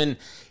not Never. even...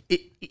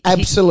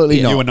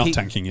 Absolutely not. you were not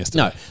tanking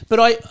yesterday. No, but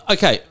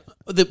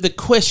the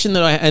question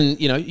that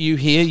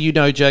you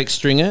know Jake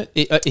Stringer.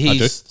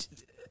 That's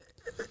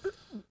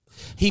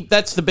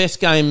the best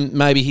game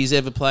maybe he's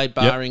ever played,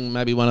 barring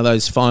maybe one of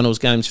those finals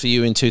games for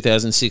you in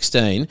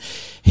 2016.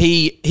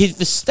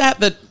 The stat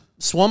that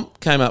Swamp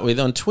came up with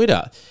on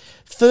Twitter: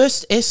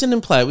 first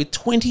Essendon player with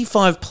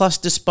 25 plus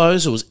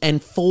disposals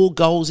and 4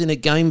 goals in a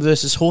game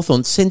versus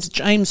Hawthorn since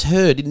James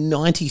Hird in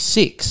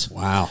 '96.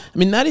 Wow. I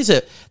mean,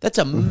 that's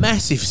a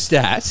massive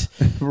stat.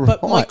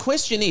 But my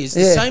question is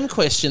the same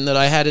question that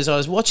I had as I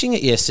was watching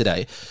it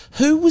yesterday.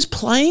 Who was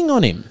playing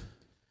on him?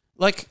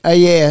 Like,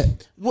 was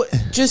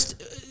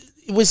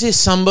there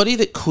somebody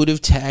that could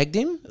have tagged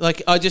him?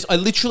 Like, I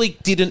literally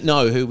didn't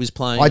know who was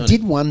playing. I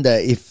did wonder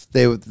if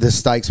the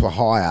stakes were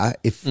higher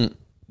if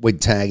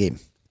we'd tag him.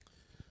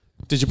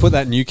 Did you put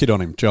that new kid on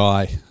him,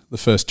 Jai? The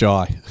first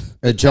Jai.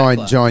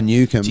 Jai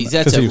Newcomb. Geez,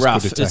 that's a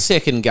rough. good at It's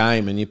second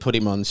game, and you put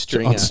him on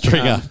Stringer.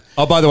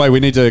 By the way, we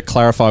need to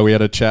clarify. We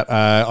had a chat.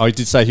 I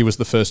did say he was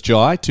the first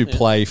Jai to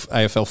play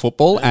AFL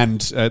football,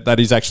 and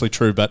that is actually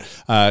true. But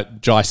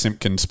Jai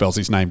Simpkin spells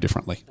his name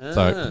differently,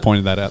 so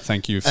pointed that out.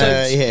 Thank you.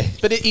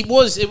 But it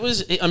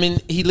was. I mean,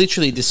 he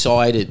literally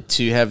decided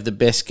to have the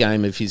best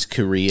game of his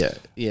career.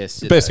 Yes,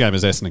 best game of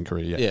his Essendon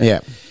career. Yeah.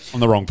 I'm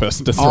the wrong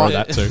person to throw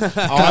that to.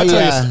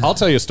 I'll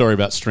tell you a story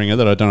about Stringer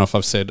that I don't know if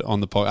I've said on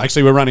the podcast.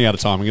 Actually, we're running out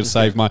of time. I'm going to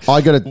save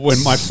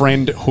when my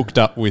friend hooked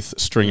up with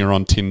Stringer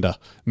on Tinder,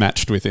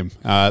 matched with him.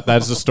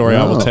 That is a story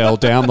I will tell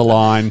down the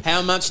line.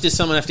 How much does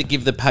someone have to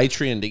give the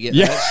Patreon to get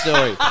that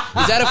story?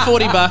 Is that a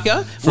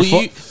 $40?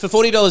 For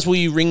 $40, will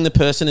you ring the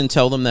person and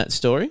tell them that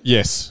story?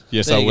 Yes,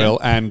 I will.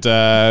 Go. And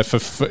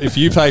if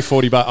you pay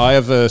 $40, I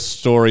have a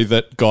story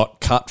that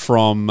got cut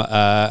from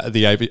an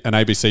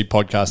ABC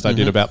podcast I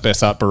did about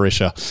Bessart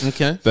Barisha.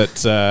 Okay,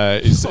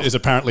 that is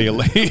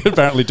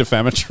apparently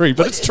defamatory,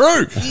 but it's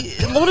true.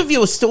 A lot of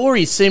your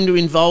stories seem to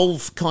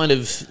involve kind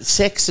of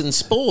sex and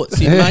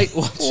sports. You mate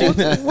watching.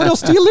 What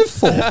else do you live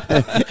for?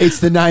 It's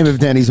the name of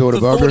Danny's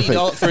autobiography.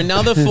 For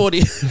another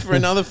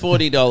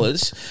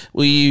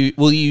 $40,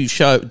 will you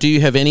show? Do you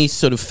have any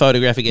sort of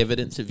photographic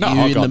evidence of you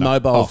in the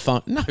mobile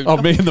phone? No,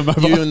 me in the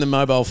mobile. You in the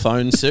mobile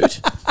phone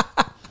suit.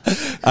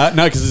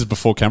 No, because this is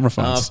before camera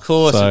phones. Of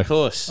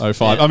course.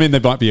 05. Yeah. I mean, there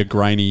might be a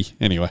grainy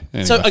anyway.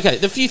 So, okay,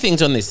 the few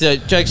things on this. So,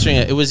 Jake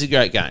Stringer, it was a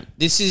great game.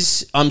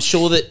 I'm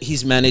sure that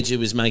his manager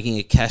was making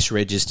a cash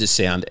register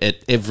sound at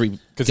every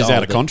because he's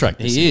out of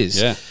contract. He is.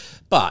 Yeah.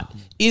 But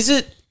is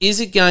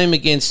a game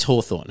against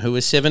Hawthorn, who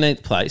is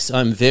 17th place?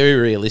 I'm very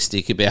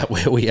realistic about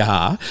where we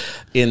are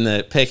in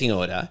the pecking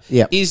order.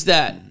 Yeah. Is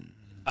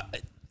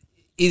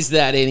is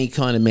that any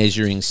kind of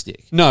measuring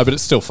stick? No, but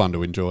it's still fun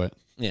to enjoy it.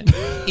 Yeah.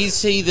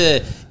 Is he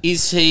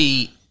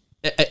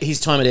his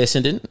time at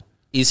Essendon?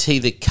 Is he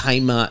the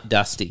Kmart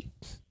Dusty?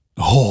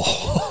 The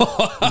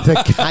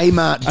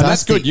Kmart Dusty. And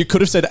that's good. You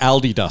could have said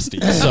Aldi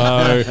Dusty. So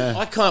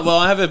I can't. Well,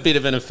 I have a bit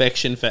of an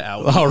affection for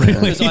Aldi. Oh,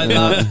 really? Because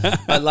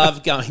I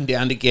love going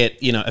down to get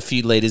a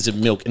few litres of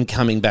milk and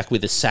coming back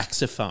with a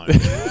saxophone.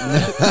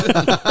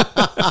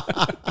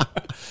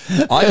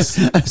 A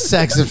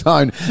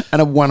saxophone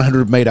and a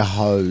 100-metre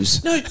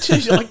hose. No,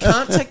 dude, I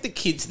can't take the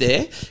kids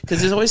there because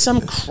there's always some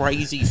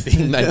crazy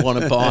thing they want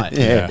to buy.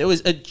 Yeah. There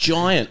was a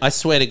giant, I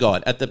swear to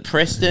God, at the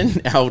Preston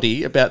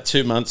Aldi about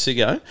 2 months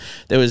ago,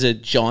 there was a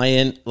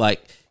giant,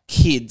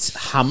 kids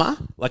Hummer,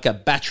 like a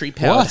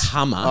battery-powered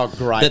Hummer. Oh,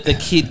 great. That the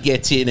kid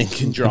gets in and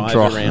can drive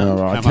around.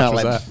 All right. how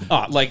much was that?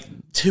 Oh, like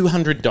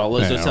 $200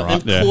 or something.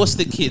 right, Of course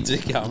the kids are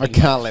going. I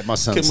can't let my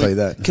son see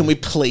that. Can we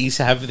please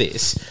have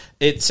this?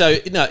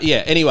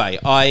 Anyway,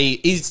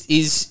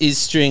 is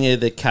Stringer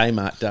the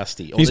Kmart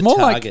Dusty or he's the more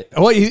Target?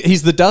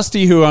 he's the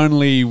Dusty who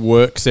only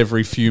works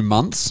every few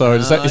months. So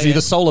is he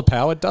the solar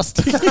powered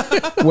Dusty?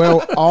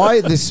 Well,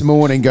 I this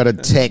morning got a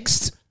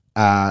text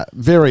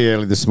very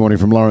early this morning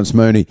from Lawrence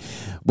Mooney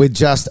with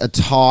just a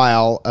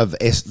tile of the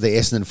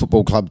Essendon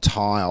Football Club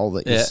tile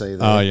that you see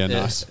there. Oh, yeah,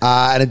 nice.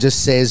 And it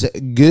just says,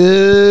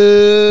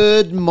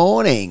 "Good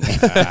morning."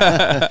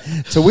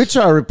 To which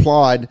I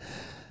replied,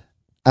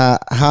 ha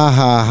ha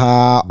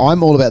ha,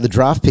 I'm all about the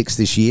draft picks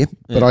this year,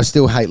 but I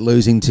still hate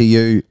losing to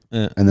you.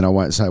 And then I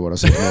won't say what I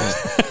said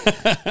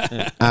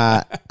next.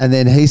 And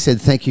then he said,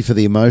 "Thank you for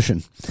the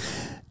emotion."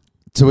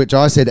 To which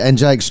I said, "And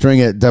Jake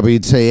Stringer,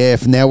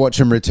 WTF, now watch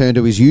him return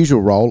to his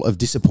usual role of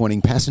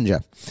disappointing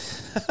passenger."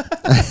 And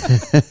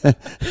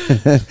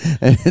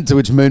to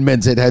which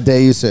Moonman said, "How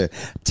dare you, sir?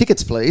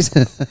 Tickets, please."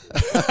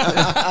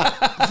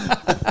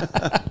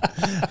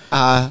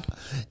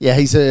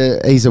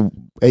 He's a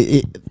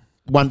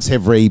once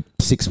every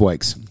 6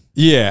 weeks.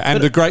 Yeah,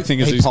 and the great thing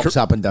is he pops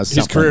up and does his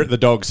something. career at the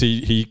Dogs.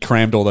 He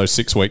crammed all those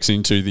 6 weeks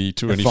into the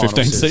 2015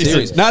 finals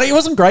season. No, he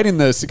wasn't great in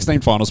the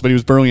 16 finals, but he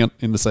was brilliant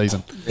in the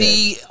season.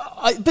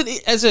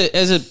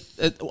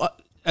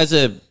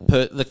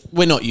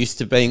 We're not used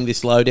to being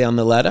this low down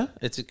the ladder.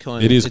 It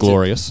is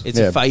glorious. It's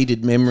a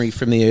faded memory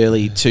from the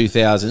early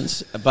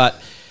 2000s,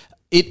 but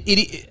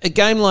a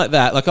game like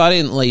that, I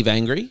didn't leave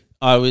angry.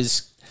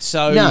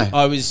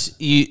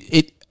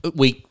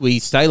 We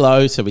stay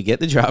low, so we get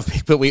the draft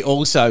pick, but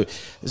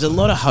there's a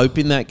lot of hope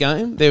in that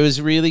game. There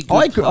was really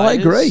good players. I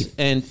agree.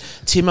 And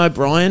Tim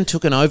O'Brien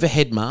took an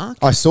overhead mark.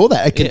 I saw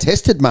that, a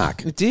contested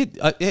mark. It did.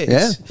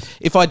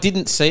 If I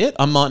didn't see it,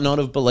 I might not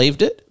have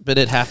believed it, but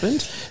it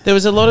happened. There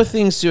was a lot of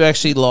things to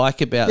actually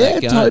like about that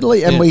game. Yeah,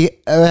 totally. And we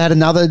had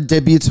another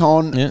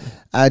debutant. Yeah.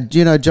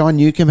 John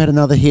Newcomb had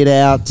another hit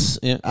out.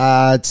 Yeah.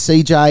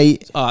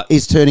 CJ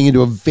is turning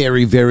into a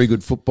very, very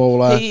good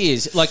footballer. He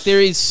is. There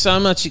is so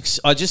much...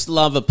 I just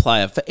love a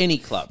player for any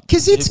club.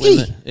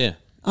 Kaczynski. Yeah.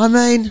 I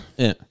mean...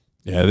 Yeah.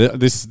 Yeah,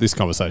 this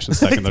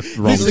conversation's taken the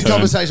wrong This is a turn.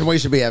 conversation we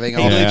should be having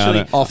Literally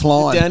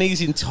offline. Danny's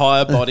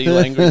entire body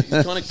language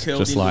is kind of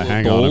curled Just into a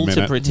hang on a ball to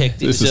minute. protect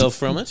himself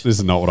from it. This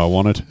is not what I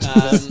wanted.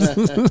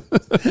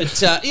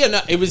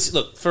 It was,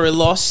 look, for a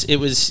loss, it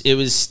was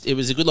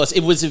a good loss.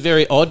 It was a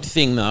very odd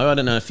thing, though. I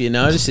don't know if you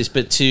noticed this,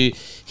 but to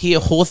hear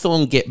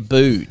Hawthorn get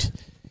booed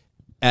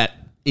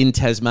in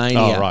Tasmania.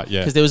 Oh, right, yeah.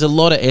 Because there was a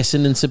lot of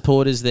Essendon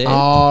supporters there.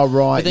 Oh,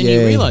 right, But then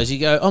you realise, you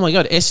go, oh, my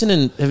God,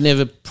 Essendon have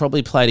never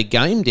probably played a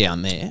game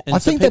down there. And I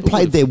think they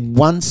played there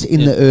once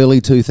in the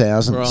early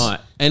 2000s. Right.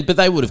 But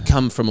they would have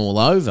come from all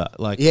over.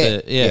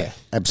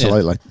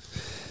 Absolutely.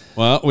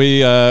 Well,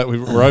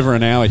 we're over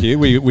an hour here.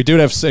 We do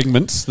have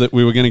segments that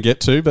we were going to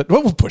get to, but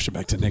we'll push it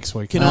back to next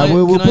week.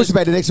 We'll push it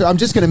back to next week. I'm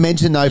just going to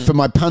mention, though, for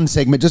my pun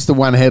segment, just the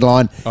one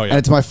headline, and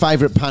it's my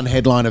favourite pun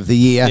headline of the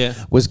year,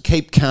 was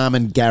 "Keep calm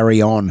and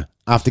Gary on,"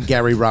 after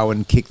Gary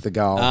Rowan kicked the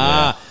goal.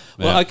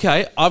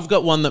 Okay. I've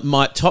got one that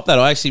might top that.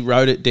 I actually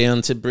wrote it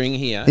down to bring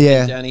here.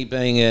 Yeah. Danny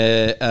being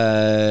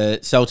a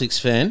Celtics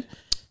fan.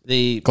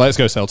 Let's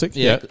go Celtic.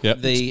 Yeah.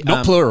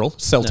 Not plural,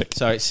 Celtic.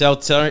 No,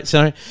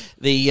 sorry.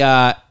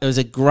 There was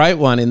a great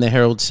one in the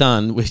Herald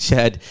Sun which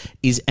had,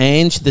 "Is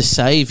Ange the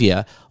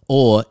saviour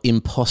or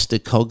imposter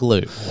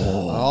Coglu?"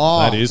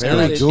 That is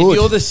very good. good. If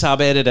you're the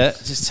sub-editor,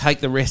 just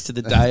take the rest of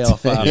the day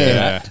off after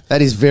that.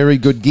 That is very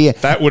good gear.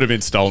 That would have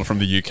been stolen from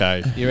the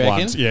UK. You reckon?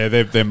 Once. Yeah,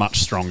 they're much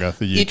stronger,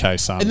 the UK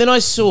Sun. And then I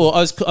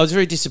was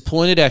very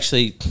disappointed,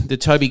 actually, the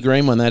Toby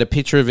Green one. They had a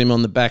picture of him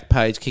on the back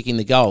page kicking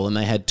the goal, and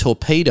they had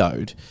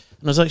torpedoed.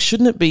 And I was like,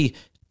 shouldn't it be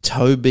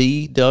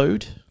Toby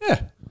Dode?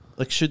 Yeah.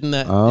 Shouldn't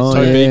that...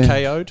 Toby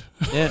KO'd?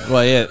 Yeah,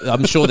 well, yeah.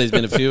 I'm sure there's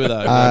been a few of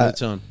those over the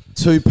time.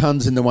 2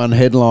 puns in the one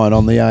headline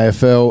on the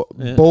AFL.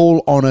 Yeah.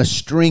 Ball on a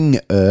string.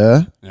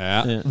 Yeah.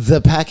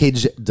 The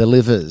package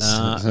delivers.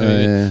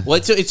 Well,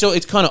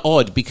 it's kind of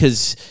odd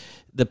because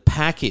the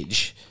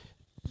package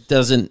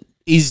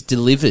is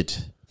delivered.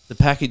 The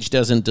package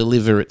doesn't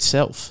deliver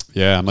itself.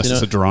 Yeah, unless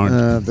it's a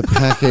drone. The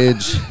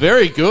package.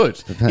 Very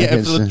good. Yeah, if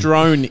package, the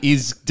drone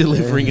is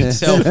delivering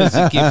itself as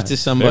a gift to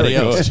somebody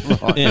Very else.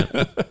 good.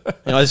 Yeah.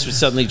 I was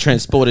suddenly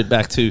transported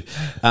back to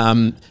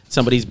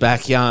somebody's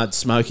backyard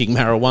smoking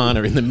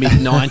marijuana in the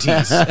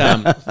mid-90s.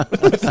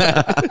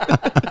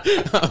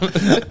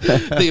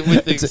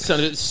 With the sort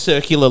of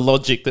circular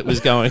logic that was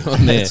going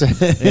on there.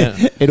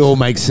 It all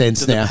makes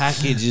sense So now. the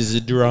package is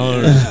a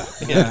drone.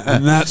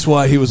 And that's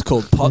why he was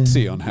called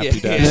Potsy on Happy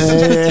Days.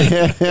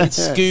 And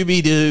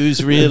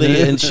Scooby-Doo's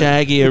really and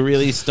Shaggy are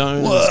really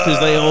stoned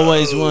because they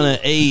always want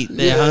to eat.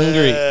 They're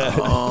hungry.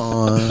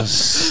 Oh,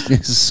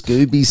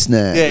 Scooby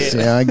snacks.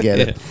 Yeah. Yeah, I get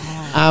it.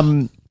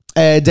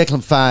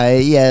 Declan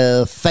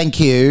Fay, thank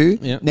you.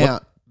 Yeah. Now,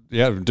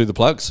 Yeah, do the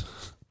plugs.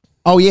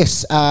 oh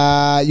yes,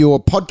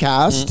 your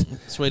podcast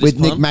Sweetest with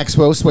Nick Plum.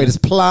 Maxwell,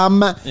 Sweetest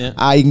Plum.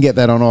 Yeah. You can get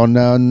that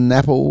on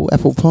Apple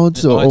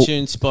Pods or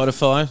iTunes,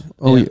 Spotify.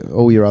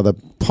 all your other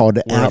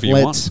pod Wherever you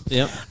outlets.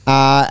 Yep.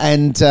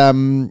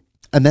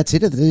 And that's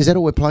it. Is that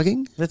all we're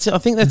plugging? That's it. I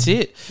think that's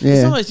it. Yeah.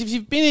 It's almost, if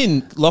you've been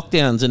in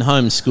lockdowns and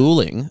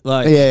homeschooling,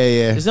 like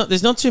Yeah.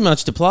 there's not too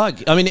much to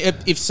plug. I mean,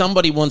 if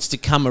somebody wants to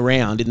come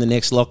around in the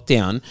next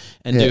lockdown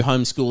and do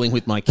homeschooling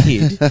with my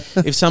kid,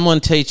 if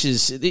someone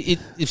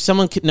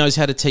knows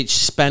how to teach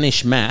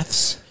Spanish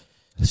maths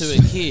to a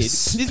kid,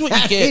 this is what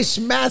you get. Spanish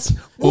maths.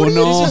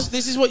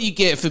 This is what you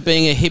get for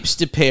being a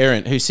hipster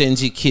parent who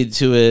sends your kid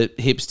to a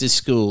hipster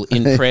school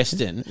in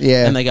Preston.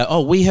 Yeah. And they go,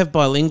 oh, we have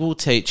bilingual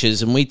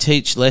teachers and we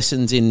teach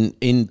lessons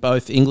in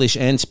both English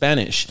and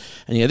Spanish.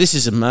 And you go, this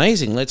is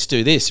amazing. Let's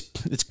do this.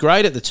 It's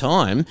great at the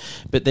time,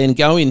 but then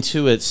go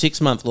into a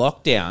 6-month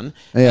lockdown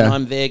and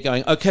I'm there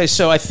going, okay,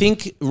 so I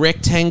think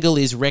rectangle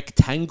is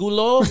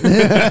rectangular.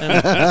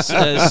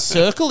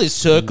 Circle is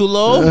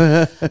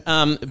circular.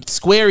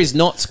 Square is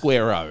not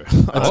square.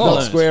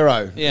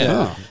 Square-o.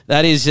 Yeah.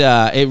 That is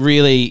it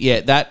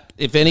really that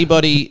if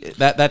anybody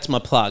that's my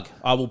plug.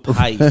 I will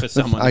pay for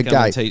someone to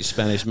come and teach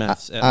Spanish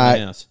maths at my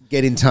house.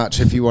 Get in touch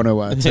if you want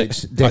to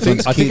teach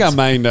Declan's I think kids. our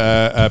main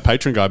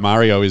patron guy,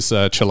 Mario, is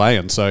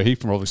Chilean, so he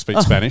can probably speak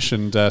Spanish,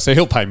 and so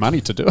he'll pay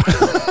money to do it.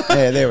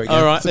 Yeah, there we go.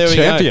 All right, there we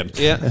champion. go.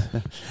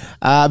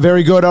 Yeah.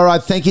 Very good. All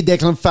right. Thank you,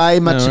 Declan Fay.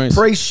 Much worries.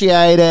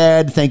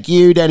 appreciated. Thank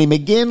you, Danny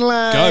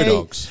McGinley. Go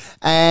Dogs.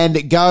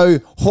 And go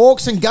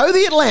Hawks and go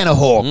the Atlanta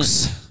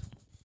Hawks.